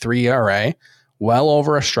 3.83 ERA, well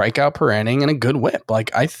over a strikeout per inning, and a good whip.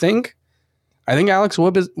 Like, I think Alex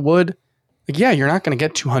Wood you're not going to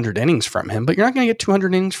get 200 innings from him, but you're not going to get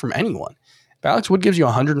 200 innings from anyone. If Alex Wood gives you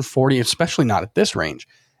 140, especially not at this range,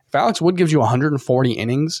 if Alex Wood gives you 140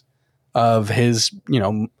 innings of his,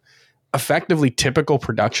 effectively typical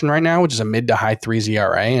production right now, which is a mid to high 3s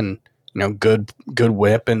ERA and, good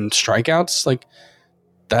whip and strikeouts, like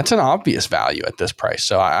that's an obvious value at this price.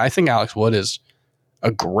 So I think Alex Wood is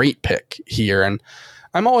a great pick here. And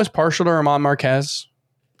I'm always partial to Herman Marquez.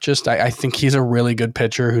 I think he's a really good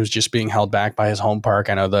pitcher who's just being held back by his home park.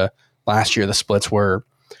 I know last year the splits were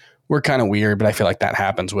kind of weird, but I feel like that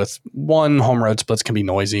happens with 1, home road splits can be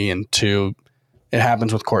noisy, and 2, it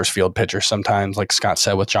happens with Coors Field pitchers sometimes. Like Scott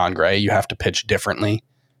said with John Gray, you have to pitch differently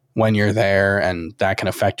when you're there, and that can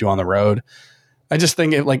affect you on the road. I just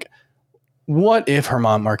think what if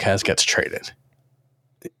Herman Marquez gets traded?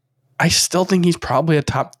 I still think he's probably a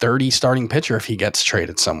top 30 starting pitcher if he gets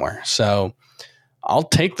traded somewhere. So I'll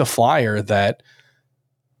take the flyer that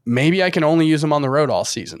maybe I can only use him on the road all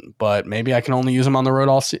season, but maybe I can only use him on the road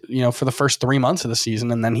for the first 3 months of the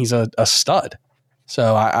season, and then he's a stud.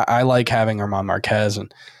 So I like having Herman Marquez,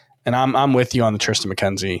 and I'm with you on the Tristan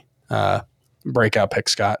McKenzie breakout pick,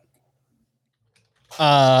 Scott.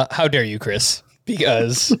 How dare you, Chris?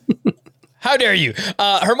 Because how dare you?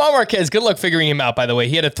 Herman Marquez, good luck figuring him out, by the way.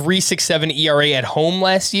 He had a 3.67 ERA at home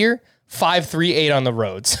last year, 5.38 on the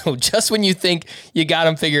road. So just when you think you got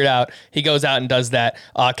him figured out, he goes out and does that.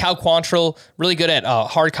 Cal Quantrill, really good at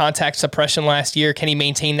hard contact suppression last year. Can he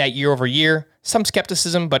maintain that year over year? Some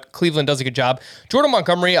skepticism, but Cleveland does a good job. Jordan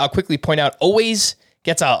Montgomery, I'll quickly point out, always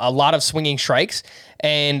gets a lot of swinging strikes.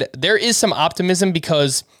 And there is some optimism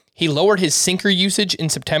because he lowered his sinker usage in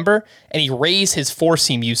September and he raised his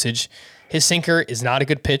 4-seam usage. His sinker is not a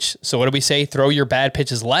good pitch. So what do we say? Throw your bad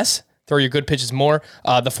pitches less. throw your good pitches more.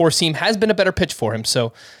 The four seam has been a better pitch for him.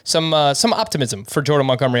 So some optimism for Jordan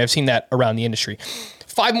Montgomery. I've seen that around the industry.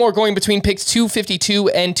 5 more going between picks 252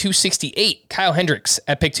 and 268. Kyle Hendricks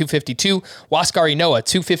at pick 252. Waskari Noah,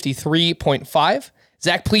 253.5.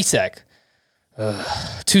 Zach Plesac,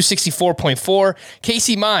 264.4.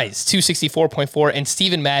 Casey Mize, 264.4. And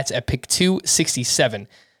Steven Matz at pick 267.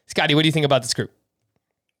 Scotty, what do you think about this group?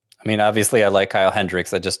 I mean, obviously, I like Kyle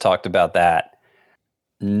Hendricks. I just talked about that.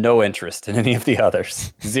 No interest in any of the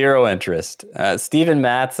others. Zero interest. Steven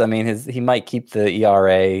Matz, I mean, he might keep the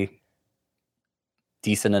ERA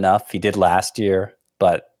decent enough. He did last year,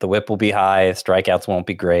 but the whip will be high. Strikeouts won't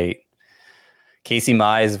be great. Casey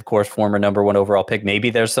Mize, of course, former number 1 overall pick. Maybe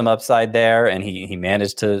there's some upside there, and he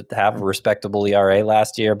managed to have a respectable ERA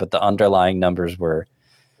last year, but the underlying numbers were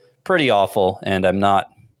pretty awful, and I'm not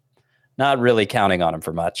really counting on him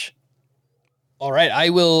for much. All right, I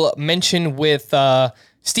will mention with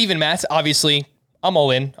Steven Matz, obviously, I'm all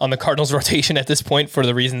in on the Cardinals rotation at this point for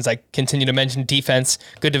the reasons I continue to mention. Defense,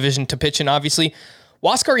 good division to pitch in, obviously.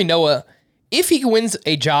 Waskari Noah, if he wins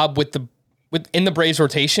a job in the Braves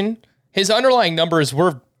rotation, his underlying numbers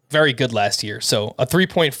were very good last year. So a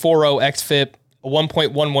 3.40 xFIP, a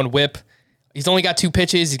 1.11 whip. He's only got 2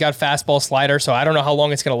 pitches. He's got fastball, slider. So I don't know how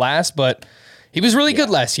long it's going to last, but he was really good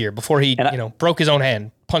last year before he broke his own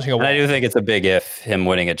hand punching a wall. I do think it's a big if him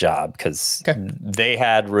winning a job because they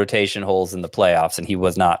had rotation holes in the playoffs and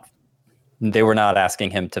they were not asking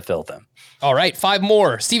him to fill them. All right, 5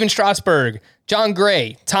 more. Steven Strasburg, John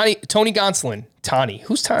Gray, Tony Gonsolin.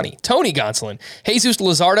 Who's Tony? Tony Gonsolin, Jesus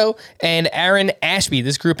Luzardo, and Aaron Ashby.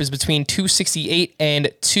 This group is between 268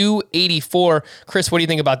 and 284. Chris, what do you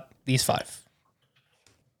think about these 5?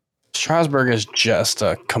 Strasburg is just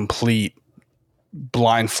a complete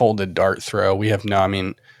blindfolded dart throw.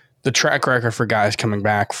 The track record for guys coming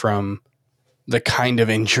back from the kind of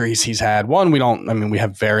injuries he's had. One, we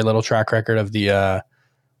have very little track record of the,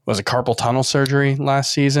 was it carpal tunnel surgery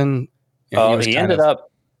last season? He ended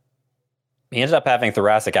up having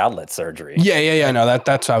thoracic outlet surgery. Yeah. No,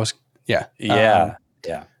 that's what I was. Yeah. Yeah.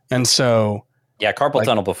 And so. Yeah. Carpal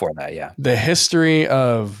tunnel before that. Yeah. The history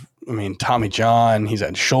of, Tommy John, he's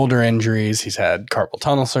had shoulder injuries. He's had carpal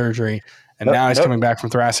tunnel surgery. And now he's coming back from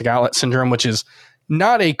thoracic outlet syndrome, which is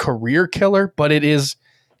not a career killer, but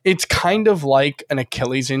it's kind of like an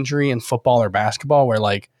Achilles injury in football or basketball where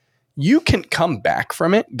you can come back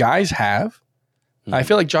from it. Guys have. Mm-hmm. I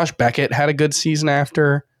feel like Josh Beckett had a good season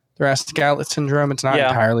after thoracic outlet syndrome. It's not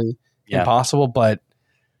entirely impossible, but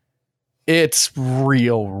it's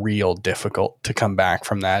real difficult to come back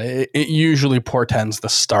from that. It usually portends the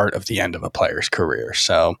start of the end of a player's career.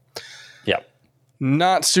 So,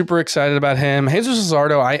 not super excited about him. Jesus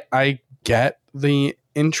Luzardo, I get the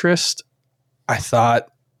interest. I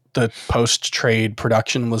thought the post-trade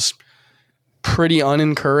production was pretty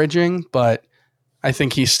unencouraging, but I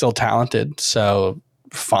think he's still talented. So,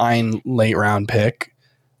 fine late round pick.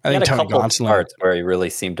 I think Tony Gonsolin parts where he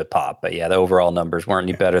really seemed to pop, but the overall numbers weren't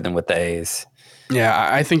any better than with the A's. Yeah,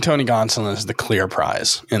 I think Tony Gonsolin is the clear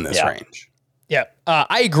prize in this range. Yeah,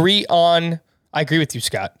 I agree with you,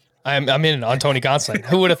 Scott. I'm in on Tony Gonsolin.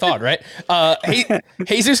 Who would have thought, right?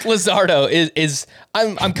 Jesus Luzardo is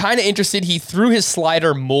I'm kind of interested. He threw his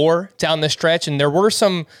slider more down the stretch, and there were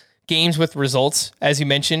some games with results, as you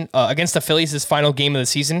mentioned, against the Phillies, his final game of the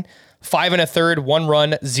season. 5 1/3, 1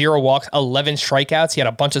 run, 0 walks, 11 strikeouts. He had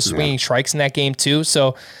a bunch of swinging strikes in that game too.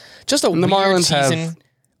 So just a weird season.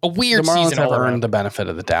 The Marlins have earned the benefit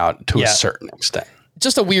of the doubt to a certain extent.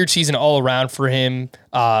 Just a weird season all around for him.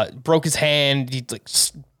 Broke his hand. He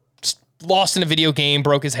lost in a video game,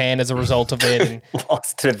 broke his hand as a result of it. And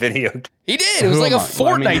lost in a video game. He did. It was like a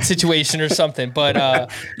Fortnite situation or something.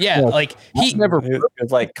 But he never. It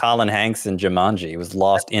was like Colin Hanks in Jumanji. He was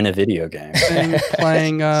lost in a video game.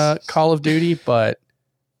 Playing Call of Duty, but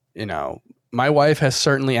my wife has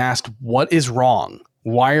certainly asked, "What is wrong?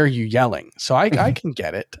 Why are you yelling?" So I can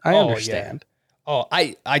get it. I understand. Yeah.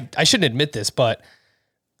 I shouldn't admit this, but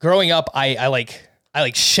growing up, I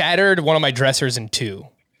shattered one of my dressers in 2.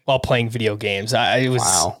 While playing video games. It was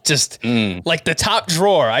just like the top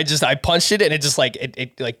drawer. I punched it and it just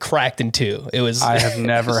it cracked in 2. It was. I have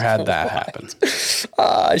never had that happen.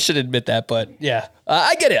 I should admit that, but yeah,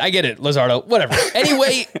 I get it, Luzardo. Whatever.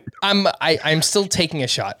 Anyway, I'm still taking a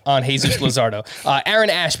shot on Jesus Luzardo. Aaron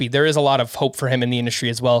Ashby. There is a lot of hope for him in the industry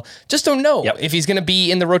as well. Just don't know if he's going to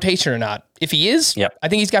be in the rotation or not. If he is, I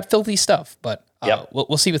think he's got filthy stuff. But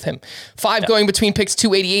we'll see with him. 5 going between picks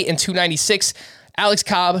 288 and 296. Alex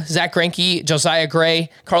Cobb, Zach Greinke, Josiah Gray,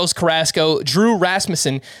 Carlos Carrasco, Drew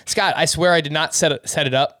Rasmussen. Scott, I swear I did not set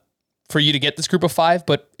it up for you to get this group of 5,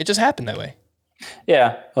 but it just happened that way.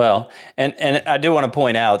 Yeah, well, and I do want to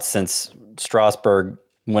point out, since Strasburg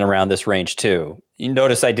went around this range too, you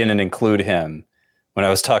notice I didn't include him when I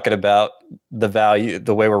was talking about the value,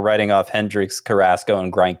 the way we're writing off Hendricks, Carrasco,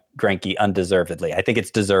 and Greinke undeservedly. I think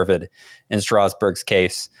it's deserved in Strasburg's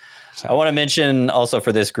case. I want to mention also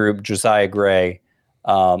for this group, Josiah Gray.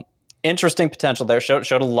 Interesting potential there. Showed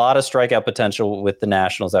a lot of strikeout potential with the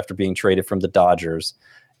Nationals after being traded from the Dodgers.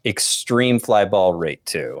 Extreme fly ball rate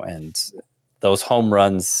too, and those home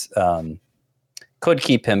runs could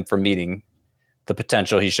keep him from meeting the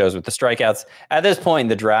potential he shows with the strikeouts. At this point in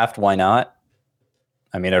the draft, why not?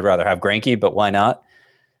 I mean, I'd rather have Greinke, but why not?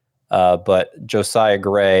 But Josiah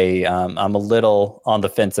Gray, I'm a little on the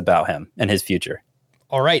fence about him and his future.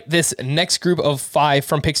 All right, this next group of 5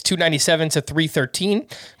 from picks 297 to 313,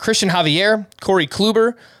 Christian Javier, Corey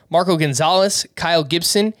Kluber, Marco Gonzalez, Kyle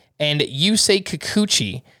Gibson, and Yusei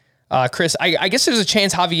Kikuchi. Chris, I guess there's a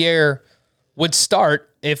chance Javier would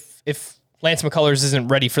start if Lance McCullers isn't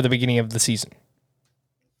ready for the beginning of the season.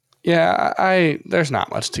 Yeah, there's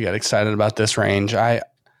not much to get excited about this range. I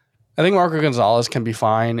think Marco Gonzalez can be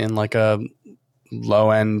fine in like a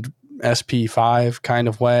low-end SP5 kind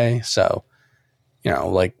of way. So,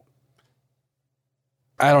 like,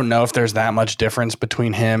 I don't know if there's that much difference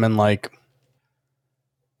between him and I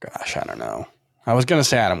don't know. I was going to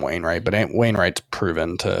say Adam Wainwright, but Wainwright's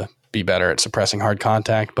proven to be better at suppressing hard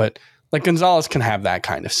contact. But like Gonzalez can have that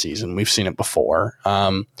kind of season. We've seen it before.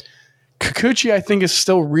 Kikuchi, I think, is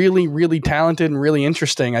still really, really talented and really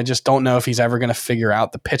interesting. I just don't know if he's ever going to figure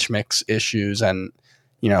out the pitch mix issues and,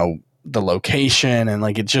 the location. And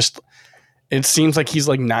it seems like he's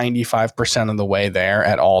like 95% of the way there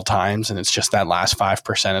at all times. And it's just that last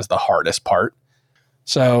 5% is the hardest part.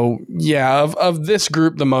 So, yeah, of this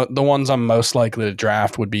group, the ones I'm most likely to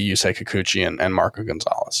draft would be Yusei Kikuchi and Marco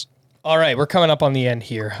Gonzalez. All right, we're coming up on the end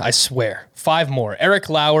here, I swear. 5 more. Eric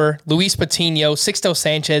Lauer, Luis Patino, Sixto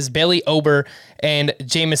Sanchez, Bailey Ober, and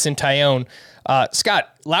Jamison Tyone. Scott,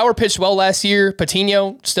 Lauer pitched well last year.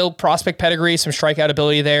 Patino, still prospect pedigree, some strikeout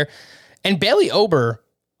ability there. And Bailey Ober,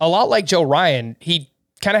 a lot like Joe Ryan, he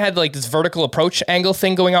kind of had like this vertical approach angle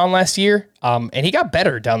thing going on last year, and he got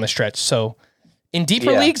better down the stretch. So in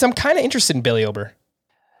deeper leagues, I'm kind of interested in Bailey Ober.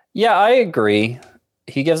 Yeah, I agree.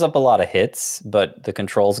 He gives up a lot of hits, but the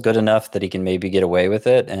control's good enough that he can maybe get away with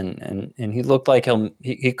it. And he looked like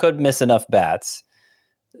he could miss enough bats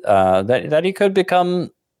that he could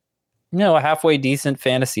become, a halfway decent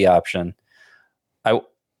fantasy option.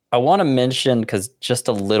 I want to mention, because just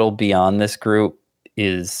a little beyond this group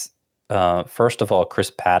is, first of all,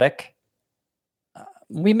 Chris Paddock.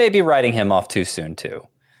 We may be writing him off too soon too.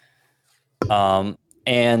 And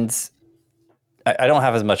I don't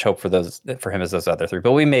have as much hope for him as those other 3,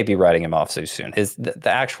 but we may be writing him off so soon. The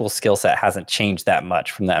actual skill set hasn't changed that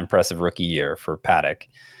much from that impressive rookie year for Paddock.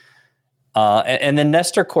 And then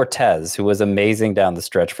Nestor Cortez, who was amazing down the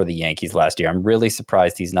stretch for the Yankees last year. I'm really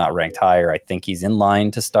surprised he's not ranked higher. I think he's in line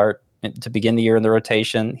to begin the year in the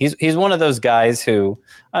rotation. He's one of those guys who,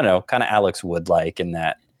 I don't know, kind of Alex Wood-like, in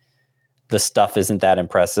that the stuff isn't that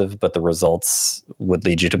impressive, but the results would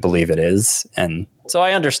lead you to believe it is. And so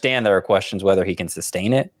I understand there are questions whether he can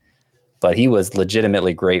sustain it, but he was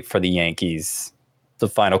legitimately great for the Yankees the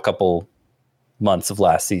final couple months of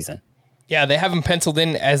last season. Yeah, they have him penciled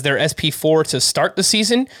in as their SP4 to start the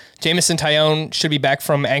season. Jamison Tyone should be back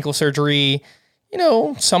from ankle surgery,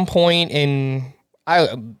 some point in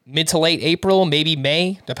mid to late April, maybe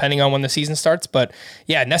May, depending on when the season starts. But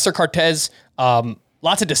yeah, Nestor Cortez,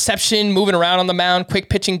 lots of deception, moving around on the mound, quick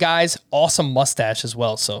pitching guys, awesome mustache as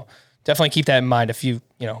well. So definitely keep that in mind if you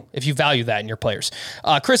value that in your players.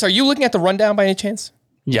 Chris, are you looking at the rundown by any chance?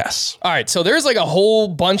 Yes. All right. So there's like a whole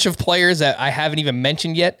bunch of players that I haven't even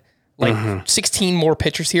mentioned yet. 16 more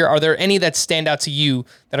pitchers here. Are there any that stand out to you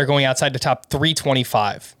that are going outside the top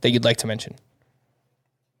 325 that you'd like to mention?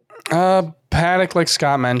 Paddock, like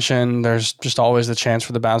Scott mentioned, there's just always the chance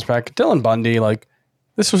for the bounce back. Dylan Bundy,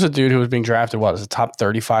 this was a dude who was being drafted, as a top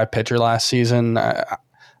 35 pitcher last season.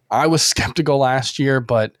 I was skeptical last year,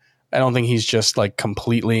 but I don't think he's just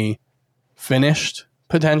completely finished,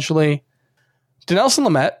 potentially. Dinelson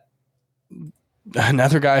Lamet,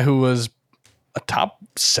 another guy who was a top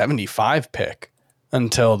 75 pick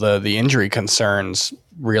until the injury concerns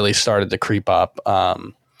really started to creep up.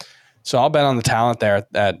 So I'll bet on the talent there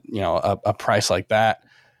at a price like that.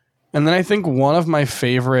 And then I think one of my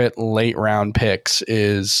favorite late round picks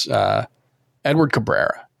is Edward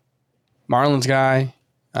Cabrera, Marlins guy,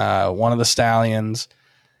 one of the Stallions.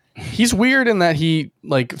 He's weird in that he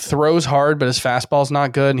throws hard, but his fastball's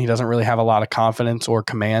not good, and he doesn't really have a lot of confidence or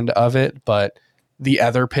command of it. But the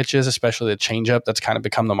other pitches, especially the changeup, that's kind of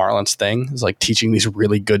become the Marlins thing, is like teaching these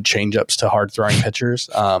really good changeups to hard throwing pitchers.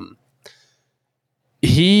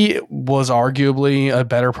 He was arguably a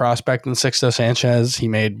better prospect than Sixto Sanchez. He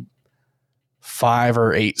made 5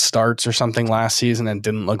 or 8 starts or something last season and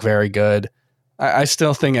didn't look very good. I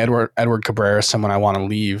still think Edward Cabrera is someone I want to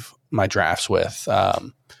leave my drafts with,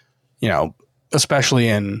 especially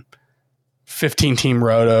in 15-team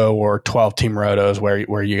roto or 12-team rotos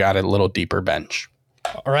where you got a little deeper bench.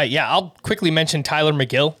 All right, yeah, I'll quickly mention Tyler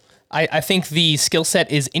McGill. I think the skill set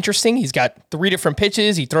is interesting. He's got 3 different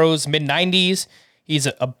pitches. He throws mid-90s. He's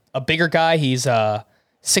a bigger guy. He's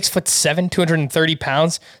 6'7", 230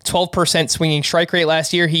 pounds, 12% swinging strike rate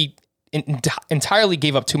last year. He entirely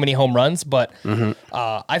gave up too many home runs, but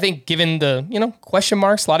I think given the question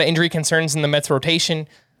marks, a lot of injury concerns in the Mets rotation,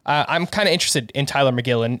 I'm kind of interested in Tyler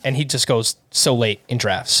McGill, and he just goes so late in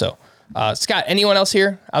drafts. So, Scott, anyone else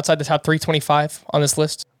here outside the top 325 on this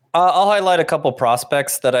list? I'll highlight a couple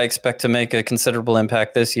prospects that I expect to make a considerable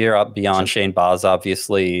impact this year beyond Shane Baz.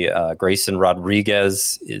 Obviously, Grayson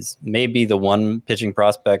Rodriguez is maybe the one pitching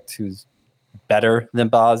prospect who's better than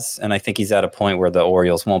Baz, and I think he's at a point where the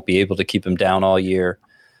Orioles won't be able to keep him down all year.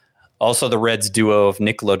 Also, the Reds duo of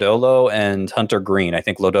Nick Lodolo and Hunter Green. I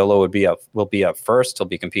think Lodolo will be up first. He'll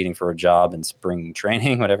be competing for a job in spring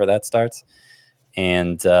training, whenever that starts.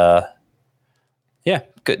 And good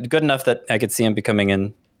enough that I could see him becoming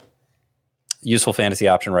an useful fantasy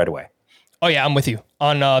option right away. Oh yeah, I'm with you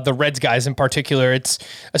on the Reds guys in particular. It's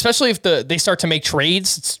especially if they start to make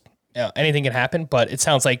trades. It's, anything can happen, but it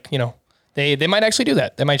sounds like they might actually do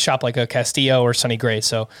that. They might shop like a Castillo or Sonny Gray.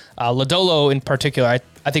 So Lodolo in particular,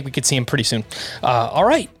 I think we could see him pretty soon. All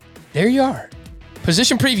right, there you are.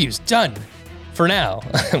 Position previews done for now.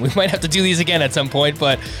 We might have to do these again at some point,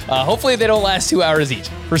 but hopefully they don't last 2 hours each.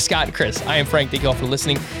 For Scott and Chris, I am Frank. Thank you all for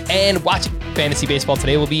listening and watching Fantasy Baseball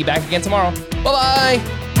Today. We'll be back again tomorrow. Bye-bye.